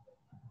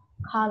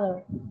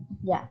 Color,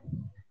 yeah.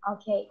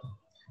 Okay.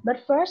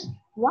 But first,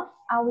 what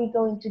are we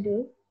going to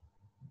do?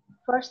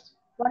 First,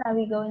 what are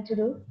we going to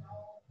do?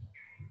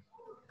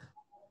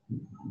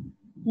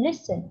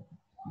 Listen,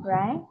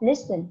 right?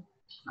 Listen.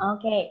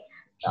 Okay.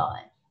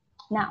 Rồi.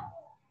 Now.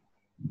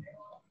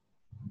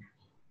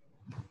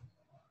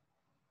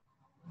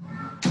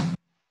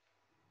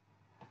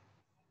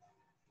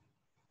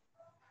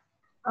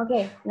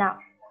 Okay. Now,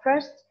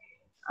 first,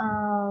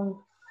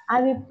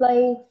 I will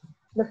play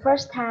the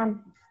first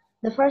time.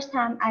 The first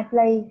time I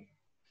play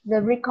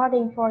the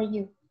recording for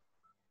you.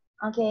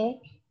 Okay.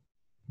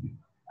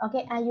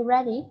 Okay, are you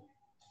ready?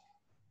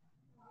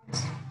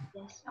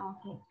 Yes,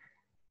 okay.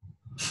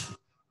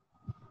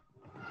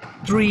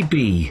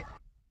 3B.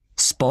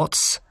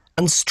 Spots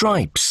and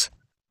stripes.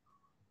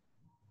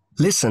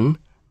 Listen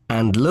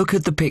and look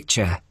at the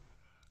picture.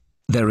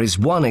 There is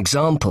one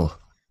example.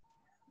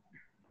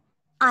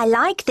 I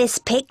like this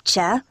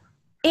picture.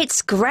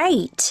 It's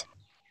great.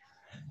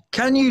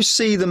 Can you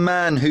see the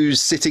man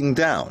who's sitting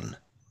down?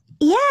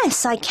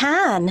 Yes, I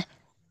can.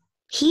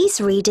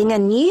 He's reading a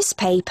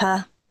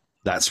newspaper.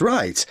 That's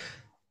right.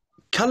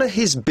 Colour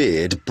his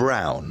beard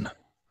brown.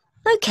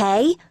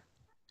 Okay,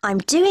 I'm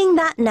doing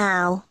that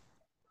now.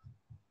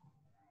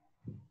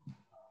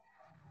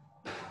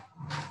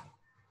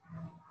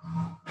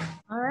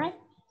 Alright,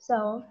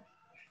 so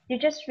you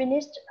just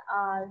finished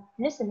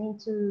listening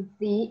to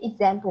the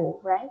example,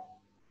 right?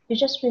 You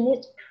just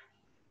finished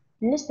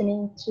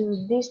listening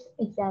to this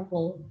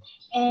example.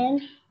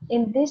 And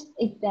in this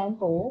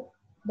example,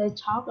 they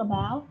talk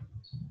about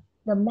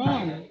the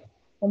man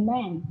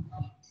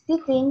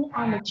sitting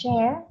on the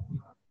chair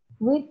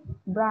with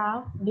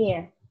brown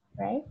beard,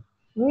 right?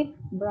 With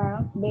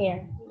brown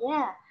beard,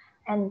 yeah.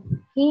 And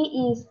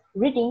he is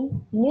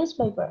reading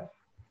newspaper.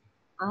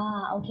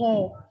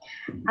 Okay.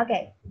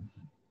 Okay.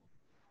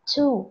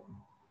 To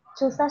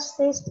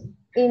succeed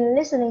in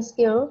listening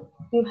skill,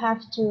 you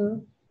have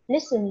to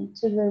listen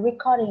to the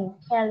recording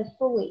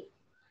carefully.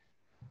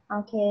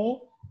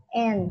 Okay.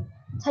 And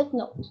take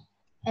note.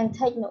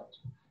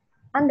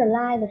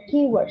 Underline the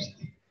keywords.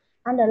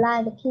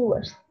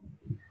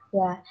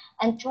 Yeah.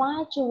 And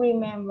try to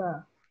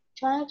remember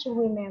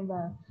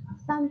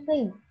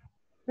something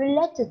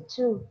related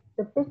to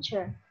the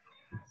picture.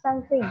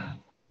 Something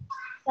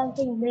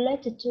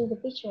related to the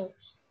picture.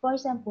 For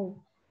example,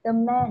 the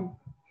man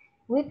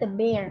with the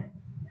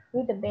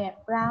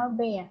brown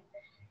bear,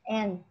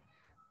 and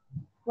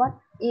what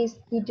is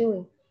he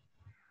doing?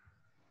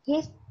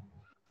 His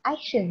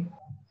action,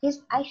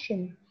 his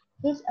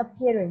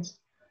appearance.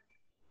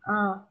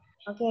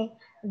 Ok.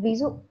 Ví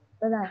dụ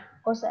bây giờ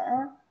cô sẽ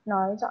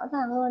nói rõ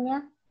ràng hơn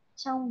nhé.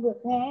 Trong việc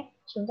nghe,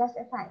 chúng ta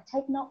sẽ phải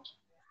take note,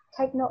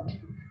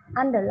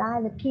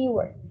 underline the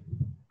keyword,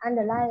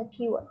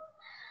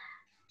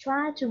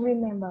 try to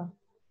remember.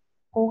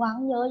 Cố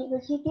gắng nhớ những cái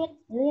chi tiết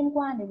liên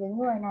quan đến cái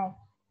người này.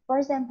 For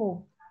example,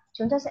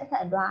 chúng ta sẽ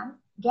phải đoán,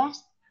 guess,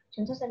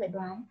 chúng ta sẽ phải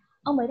đoán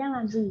ông ấy đang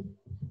làm gì,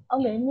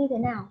 ông ấy như thế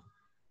nào.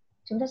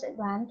 Chúng ta sẽ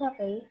đoán theo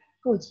cái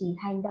cử chỉ,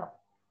 hành động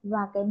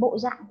và cái bộ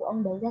dạng của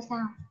ông đấy ra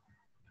sao.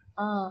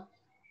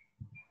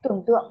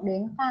 Tưởng tượng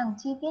đến càng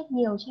chi tiết,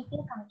 nhiều chi tiết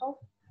càng tốt.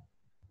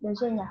 Được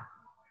chưa nhỉ?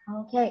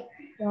 Ok,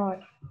 rồi.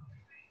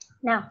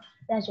 Nào,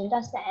 giờ chúng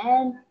ta sẽ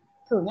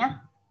thử nhé.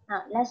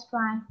 Nào, let's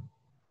try.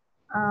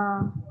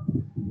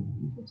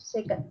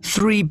 Second.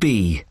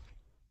 3B.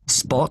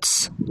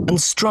 Spots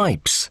and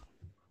stripes.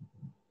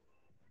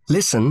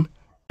 Listen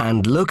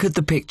and look at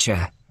the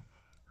picture.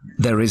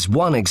 There is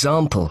one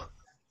example.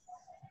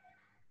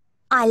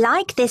 I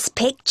like this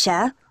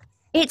picture.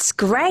 It's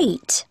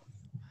great.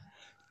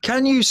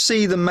 Can you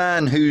see the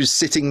man who's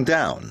sitting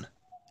down?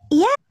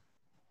 Yes,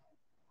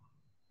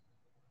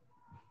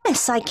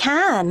 I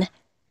can.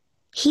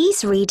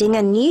 He's reading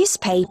a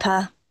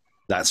newspaper.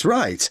 That's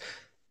right.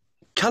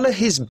 Colour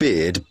his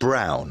beard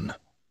brown.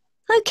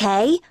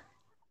 Okay,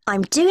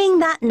 I'm doing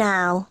that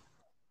now.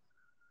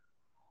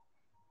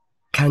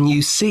 Can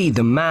you see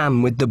the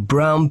man with the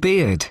brown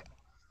beard?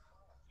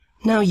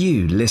 Now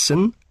you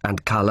listen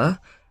and colour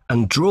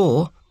and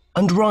draw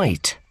and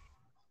write.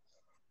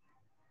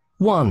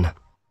 1.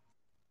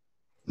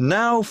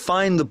 Now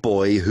find the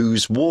boy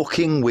who's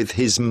walking with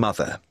his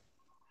mother.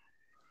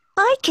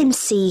 I can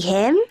see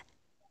him.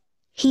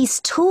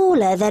 He's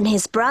taller than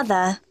his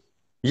brother.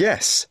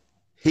 Yes,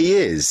 he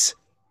is.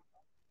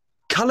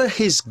 Colour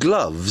his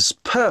gloves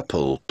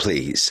purple,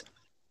 please.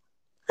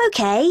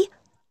 Okay,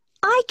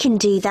 I can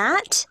do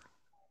that.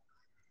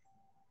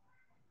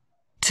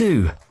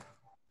 2.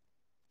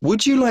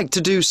 Would you like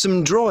to do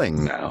some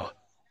drawing now?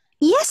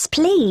 Yes,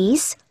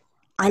 please.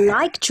 I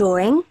like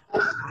drawing.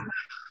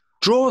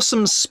 Draw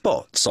some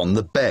spots on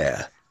the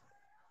bear.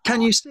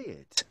 Can you see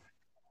it?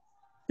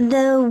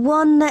 The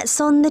one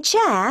that's on the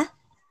chair?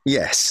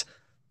 Yes.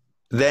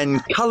 Then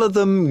colour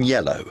them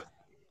yellow.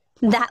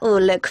 That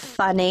will look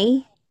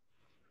funny.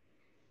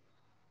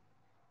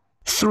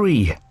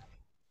 3.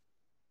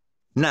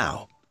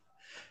 Now,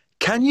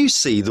 can you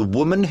see the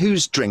woman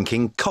who's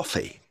drinking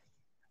coffee?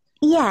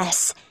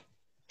 Yes,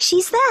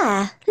 she's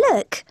there.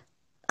 Look,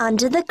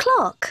 under the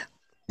clock.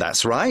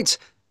 That's right.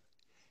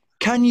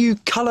 Can you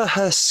colour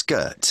her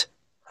skirt?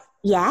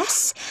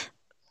 Yes.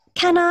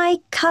 Can I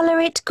colour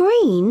it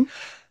green?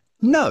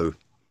 No.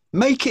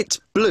 Make it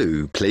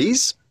blue,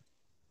 please.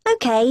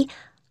 Okay,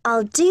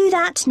 I'll do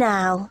that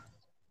now.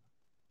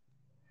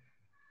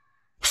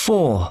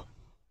 4.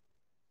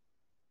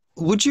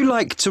 Would you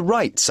like to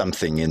write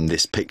something in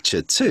this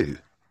picture too?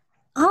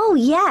 Oh,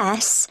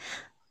 yes.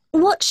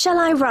 What shall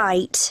I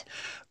write?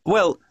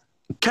 Well,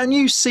 can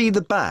you see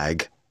the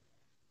bag?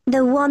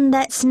 The one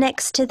that's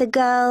next to the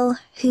girl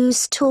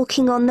who's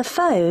talking on the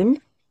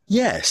phone?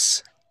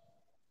 Yes.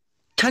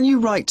 Can you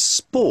write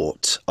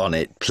sport on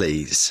it,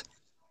 please?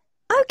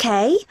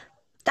 OK,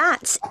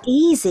 that's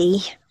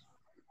easy.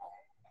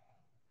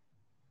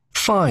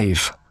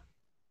 5.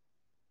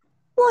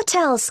 What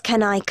else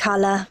can I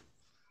colour?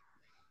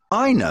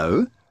 I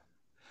know.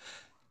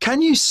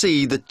 Can you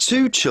see the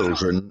two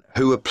children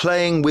who are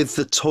playing with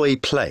the toy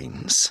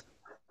planes?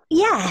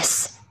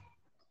 Yes.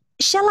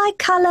 Shall I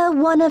colour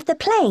one of the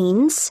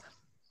planes?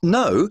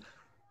 No.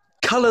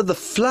 Colour the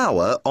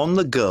flower on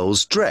the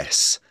girl's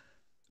dress.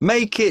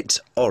 Make it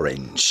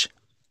orange.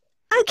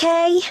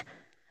 OK.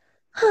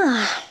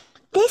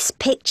 This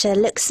picture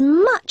looks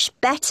much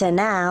better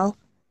now.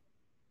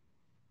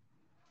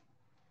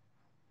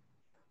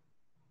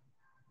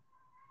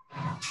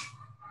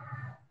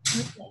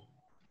 Okay.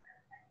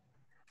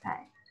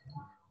 Right.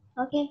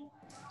 Okay.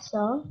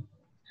 So,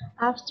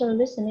 after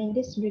listening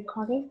this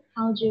recording,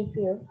 how do you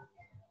feel?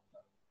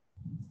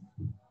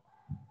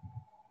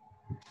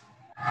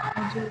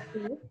 How do you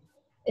feel?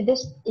 Is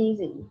this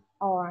easy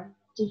or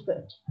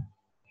difficult?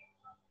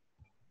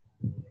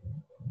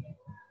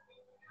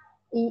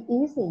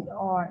 Easy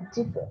or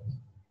difficult?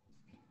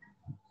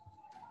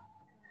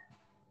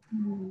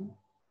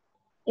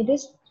 It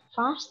is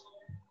fast,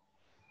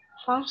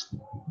 fast,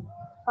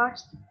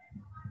 fast.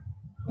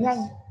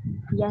 Nhanh.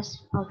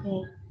 Yes.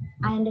 Okay.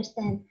 I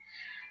understand.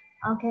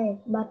 Okay,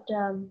 but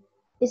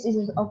is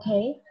it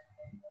okay?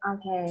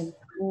 Okay.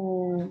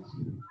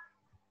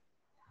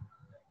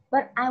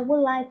 But I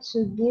would like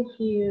to give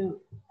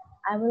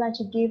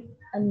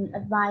an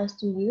advice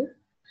to you.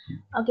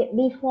 Okay,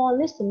 before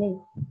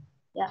listening,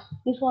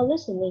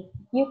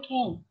 you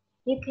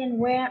can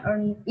wear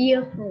an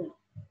earphone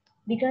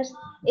because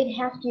it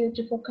helps you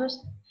to focus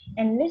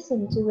and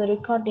listen to the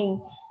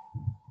recording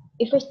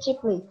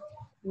effectively.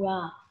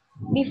 Yeah,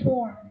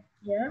 before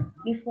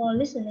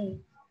listening,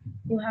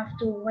 you have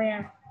to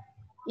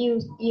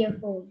use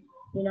earphone,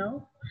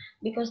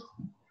 because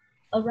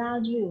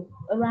around you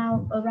there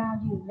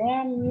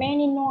are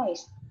many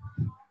noise,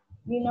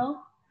 there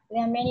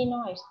are many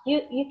noise.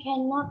 You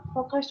cannot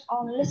focus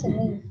on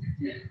listening.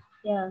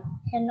 Yeah,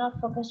 cannot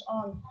focus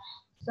on.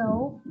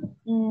 So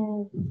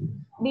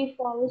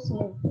before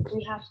listening,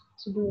 we have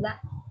to do that.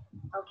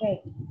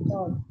 Okay,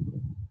 so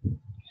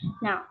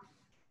now,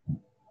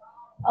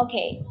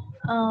 okay,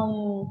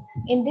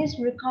 in this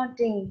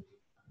recording,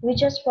 we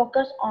just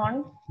focus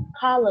on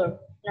color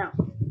now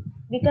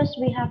because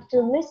we have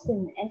to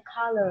listen and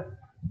color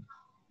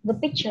the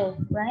picture,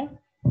 right?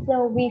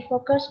 So we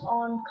focus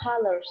on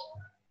colors,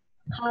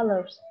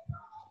 colors.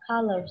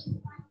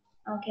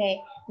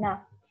 Okay,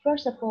 now,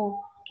 first of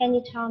all, can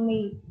you tell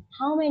me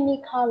how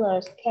many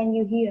colors can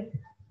you hear?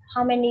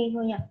 How many,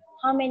 Hương Nhật?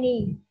 How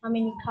many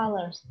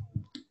colors?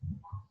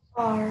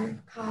 4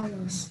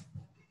 colors.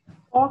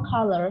 4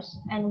 colors,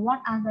 and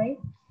what are they?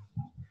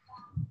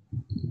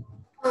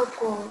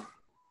 Purple,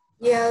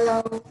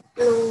 yellow,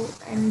 blue,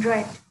 and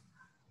red.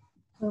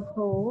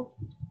 Purple,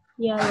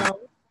 yellow.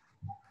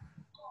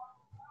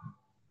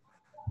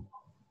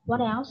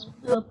 What else?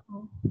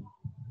 Purple,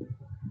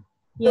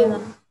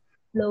 yellow,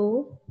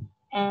 blue,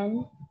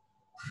 and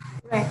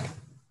Red.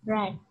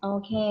 red.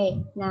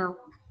 Okay, now.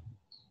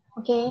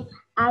 Okay,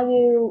 I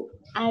will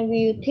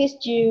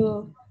teach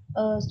you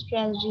a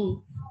strategy.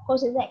 Cô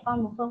sẽ dạy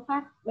con một phương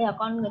pháp. Bây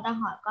giờ người ta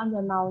hỏi con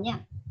về màu nha.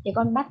 Thì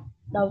con bắt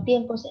đầu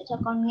tiên cô sẽ cho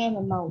con nghe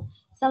về màu.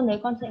 Sau đấy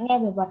con sẽ nghe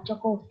về vật cho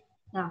cô.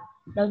 Nào,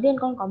 đầu tiên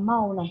con có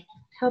màu này,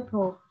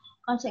 purple.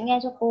 Con sẽ nghe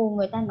cho cô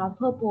người ta nói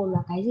purple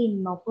là cái gì,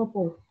 màu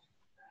purple.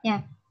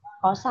 Nha.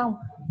 Có xong.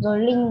 Rồi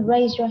Linh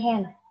raise your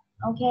hand.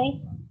 Ok.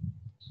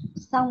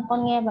 Xong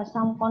con nghe và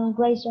xong con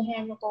raise your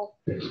hand cho cô.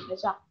 Được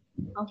chưa?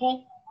 Ok.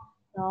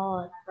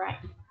 Rồi,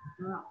 right.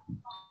 Now.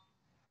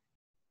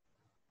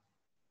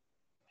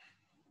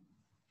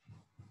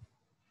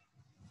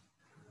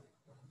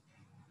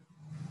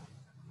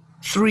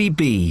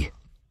 3B.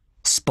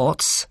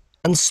 Spots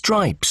and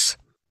stripes.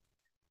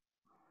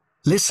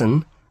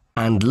 Listen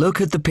and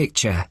look at the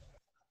picture.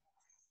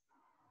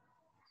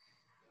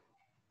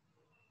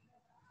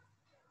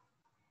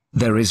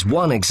 There is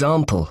one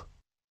example.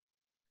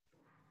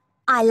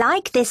 I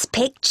like this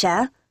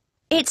picture.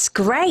 It's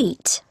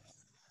great.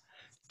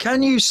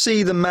 Can you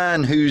see the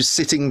man who's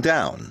sitting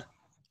down?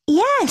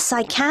 Yes,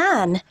 I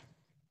can.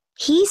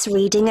 He's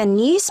reading a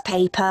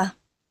newspaper.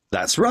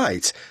 That's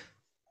right.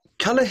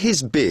 Colour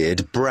his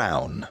beard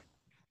brown.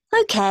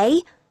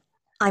 OK,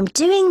 I'm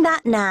doing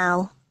that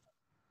now.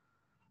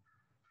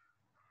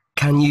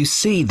 Can you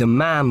see the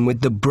man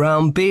with the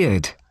brown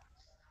beard?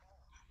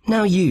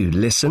 Now you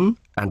listen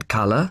and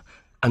colour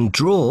and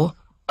draw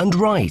and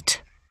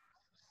write.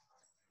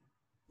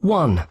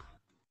 1.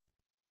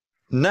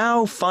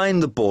 Now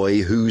find the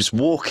boy who's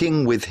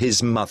walking with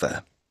his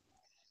mother.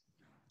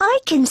 I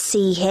can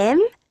see him.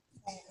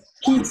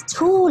 He's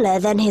taller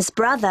than his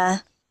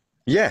brother.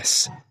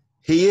 Yes,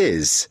 he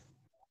is.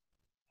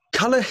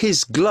 Colour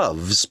his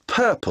gloves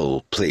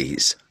purple,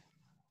 please.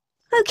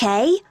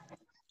 OK,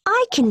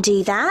 I can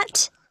do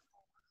that.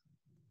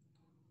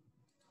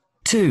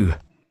 2.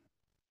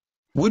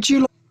 Would you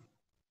like...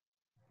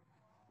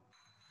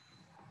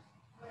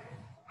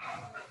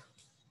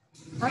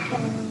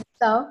 Okay.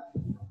 So,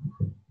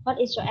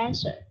 what is your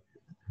answer?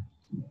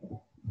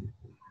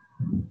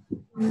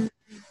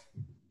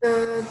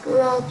 The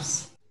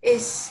gloves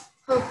is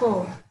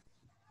purple.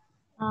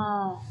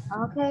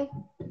 Okay.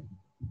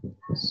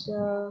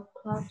 So,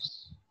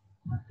 clubs,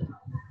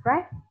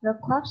 right? The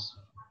clubs,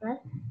 right?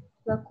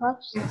 The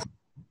clubs. Yes.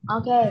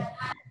 Okay.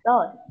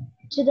 So,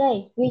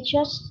 today we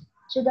just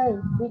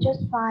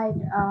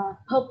find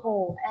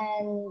purple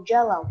and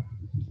yellow.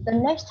 The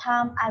next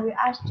time I will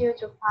ask you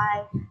to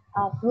find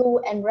blue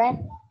and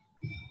red.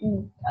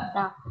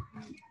 Now,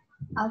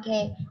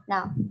 okay.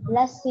 Now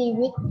let's see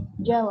with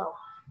yellow.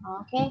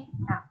 Okay.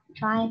 Now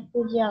try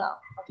with yellow.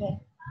 Okay.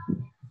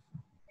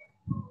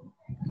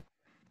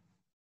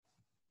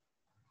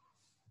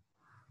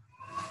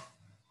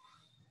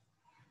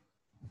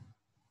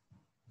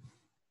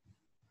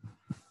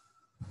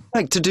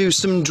 Like to do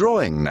some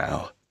drawing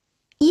now?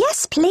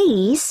 Yes,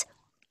 please.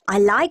 I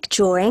like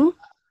drawing.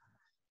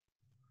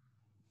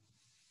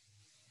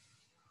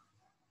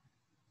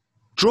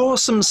 Draw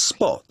some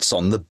spots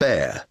on the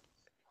bear.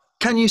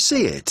 Can you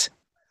see it?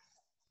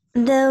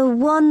 The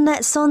one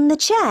that's on the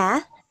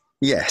chair?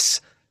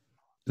 Yes.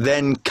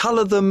 Then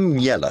colour them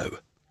yellow.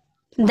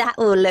 That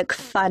will look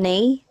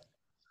funny.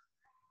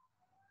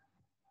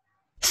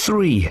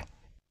 3.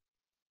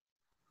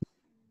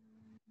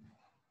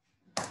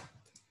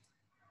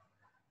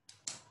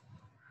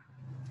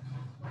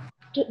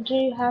 Do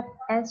you have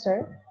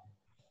answer?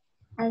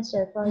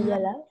 Answer for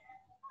yellow?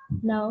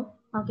 No.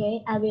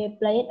 Okay. I will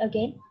play it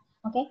again.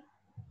 Okay.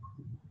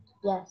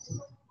 Yes.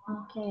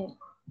 Okay.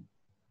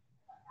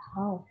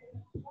 Oh.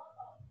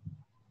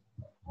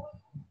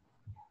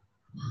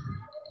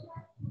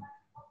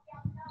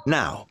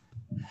 Now,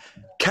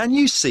 can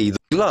you see the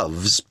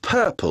gloves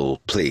purple,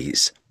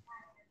 please?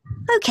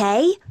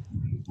 Okay,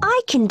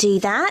 I can do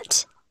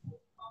that.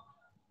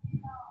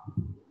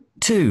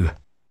 2.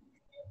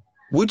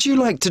 Would you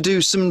like to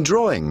do some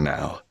drawing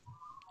now?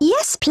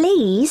 Yes,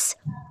 please.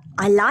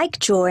 I like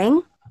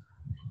drawing.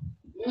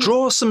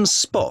 Draw some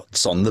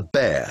spots on the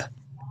bear.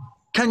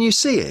 Can you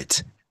see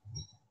it?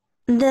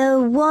 The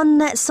one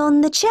that's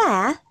on the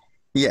chair?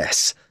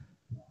 Yes.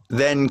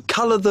 Then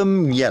colour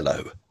them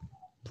yellow.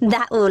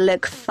 That will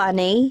look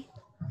funny.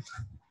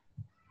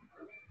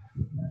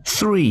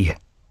 3.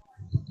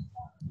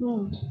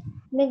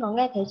 Linh có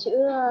nghe thấy chữ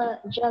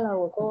yellow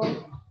của cô không?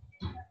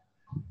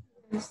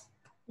 Yes.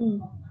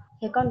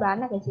 Thế con đoán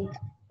là cái gì?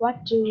 What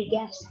do you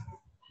guess?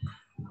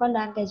 Con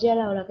đoán cái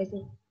yellow là cái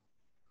gì?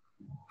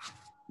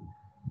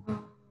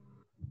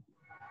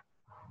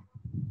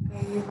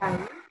 Cái váy.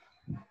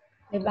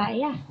 Cái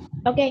váy à?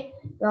 Ok,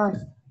 rồi.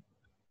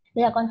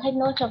 Bây giờ con take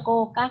note cho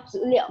cô các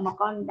dữ liệu mà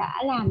con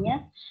đã làm nhé.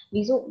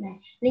 Ví dụ này,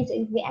 Linh sẽ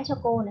vẽ cho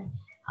cô này.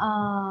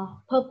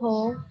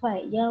 Purple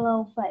phẩy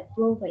yellow phẩy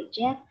blue phẩy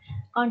red.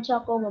 Con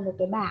cho cô vào một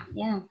cái bảng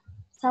nha.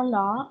 Sau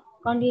đó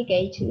con ghi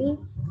cái chữ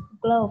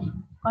glove,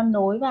 con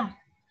nối vào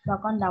và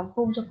con đóng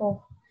khung cho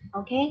cô.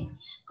 Ok,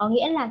 có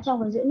nghĩa là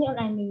trong cái dữ liệu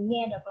này mình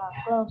nghe được là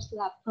gloves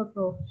là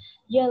purple,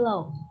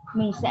 yellow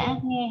mình sẽ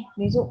nghe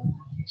ví dụ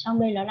trong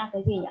đây nó là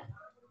cái gì nhỉ?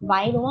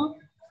 Váy đúng không?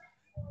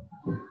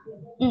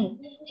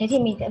 Thế thì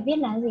mình sẽ viết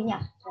là gì nhỉ?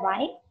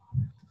 Váy.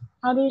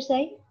 How do you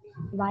say?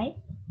 Váy.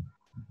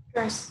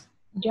 Dress.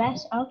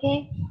 Dress, ok.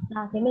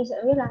 Nào, thế mình sẽ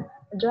viết là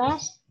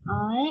dress.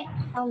 Đấy,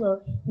 xong rồi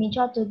mình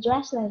cho từ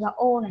dress này vào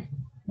ô này.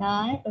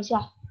 Đấy, được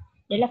chưa?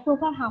 Đấy là phương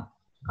pháp học.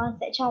 Con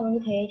sẽ cho như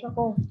thế cho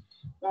cô.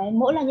 Đấy,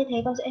 mỗi lần như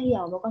thế con sẽ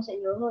hiểu và con sẽ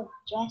nhớ hơn.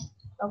 Dress.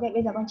 Ok,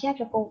 bây giờ con chép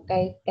cho cô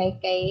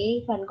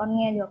cái phần con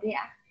nghe được đi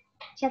ạ.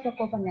 Chép cho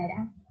cô phần này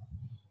đã.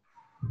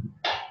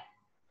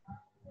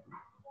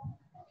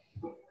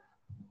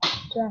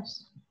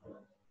 Dress.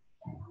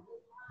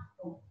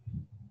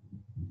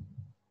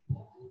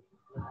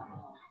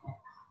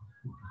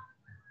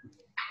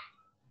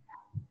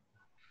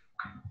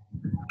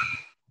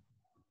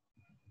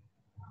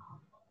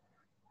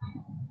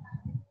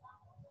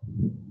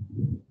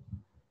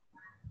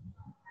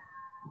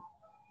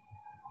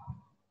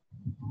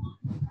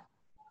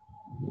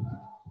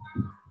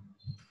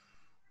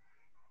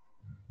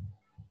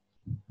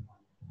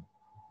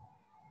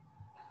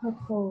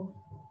 Purple,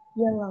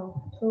 yellow,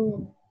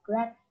 blue,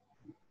 red.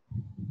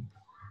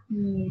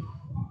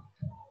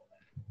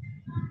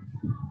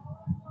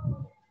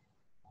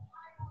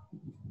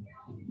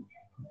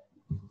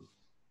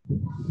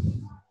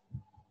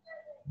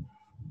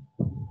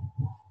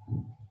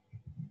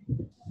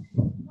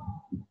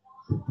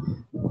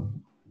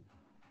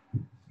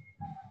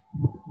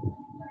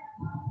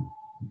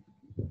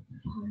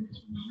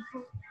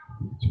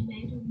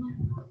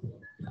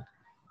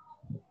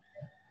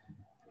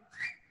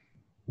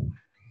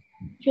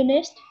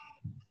 Finished?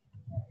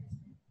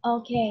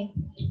 Ok.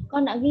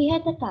 Con đã ghi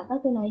hết tất cả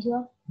các từ này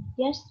chưa?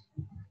 Yes.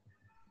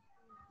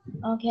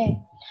 Ok.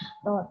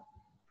 Rồi.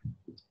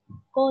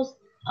 Cô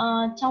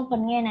trong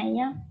phần nghe này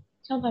nhá.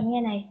 Trong phần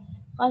nghe này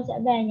con sẽ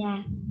về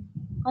nhà.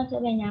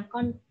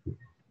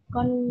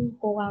 Con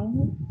cố gắng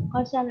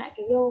con xem lại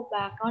cái video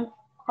và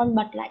con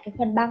bật lại cái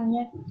phần băng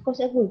nhé. Cô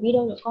sẽ gửi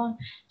video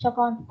cho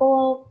con.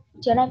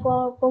 Chiều nay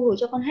cô gửi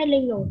cho con hết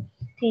link rồi.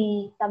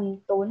 thì tầm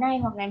tối nay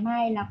hoặc ngày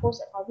mai là cô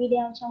sẽ có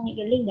video trong những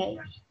cái link đấy.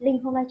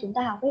 Link hôm nay chúng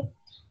ta học ấy,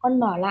 con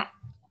mở lại,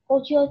 cô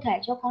chưa thể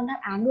cho con đáp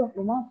án được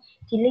đúng không,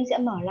 thì Linh sẽ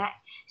mở lại,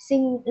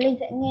 Linh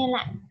sẽ nghe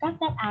lại các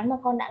đáp án mà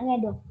con đã nghe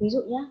được. Ví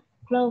dụ nhé,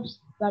 clothes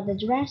và the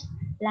dress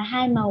là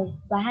hai màu,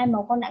 và hai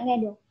màu con đã nghe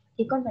được,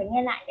 thì con phải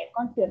nghe lại để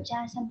con kiểm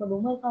tra xem có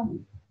đúng hay không.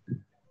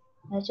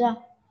 Được chưa?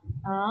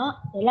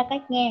 Đó, đấy là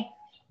cách nghe.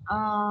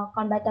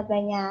 Còn bài tập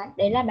về nhà,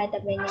 đấy là bài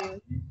tập về nhà.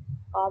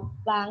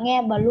 Và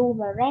nghe blue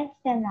và red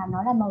xem là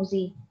nó là màu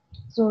gì,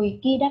 rồi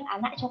ghi đáp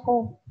án lại cho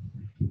cô,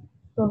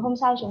 rồi hôm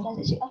sau chúng ta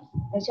sẽ chữa.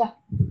 Được chưa?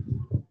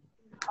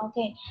 Ok.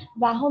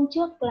 Và hôm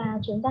trước là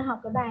chúng ta học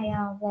cái bài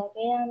về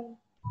cái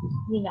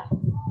gì nhỉ?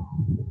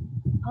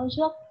 Hôm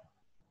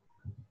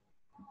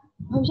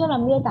trước là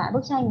miêu tả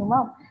bức tranh đúng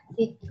không?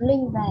 Thì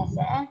Linh về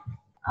sẽ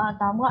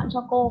tóm gọn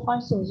cho cô,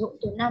 con sử dụng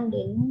từ 5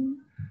 đến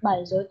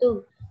 7 giới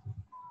từ,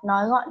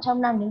 nói gọn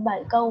trong 5 đến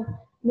 7 câu,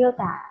 miêu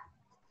tả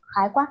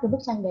khái quát cái bức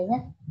tranh đấy nhé,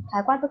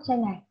 khái quát bức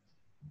tranh này.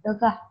 Được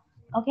chưa?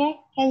 Ok,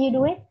 can you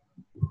do it?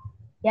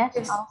 Yes.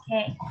 Yes.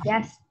 Okay.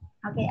 Yes.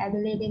 Okay, I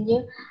believe in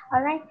you.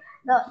 All right.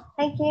 So,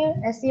 thank you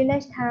and see you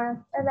next time.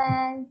 Bye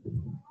bye.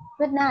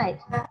 Good night.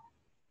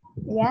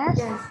 Yes.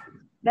 Yes.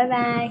 Bye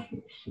bye.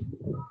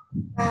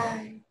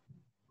 Bye.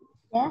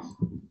 Yes.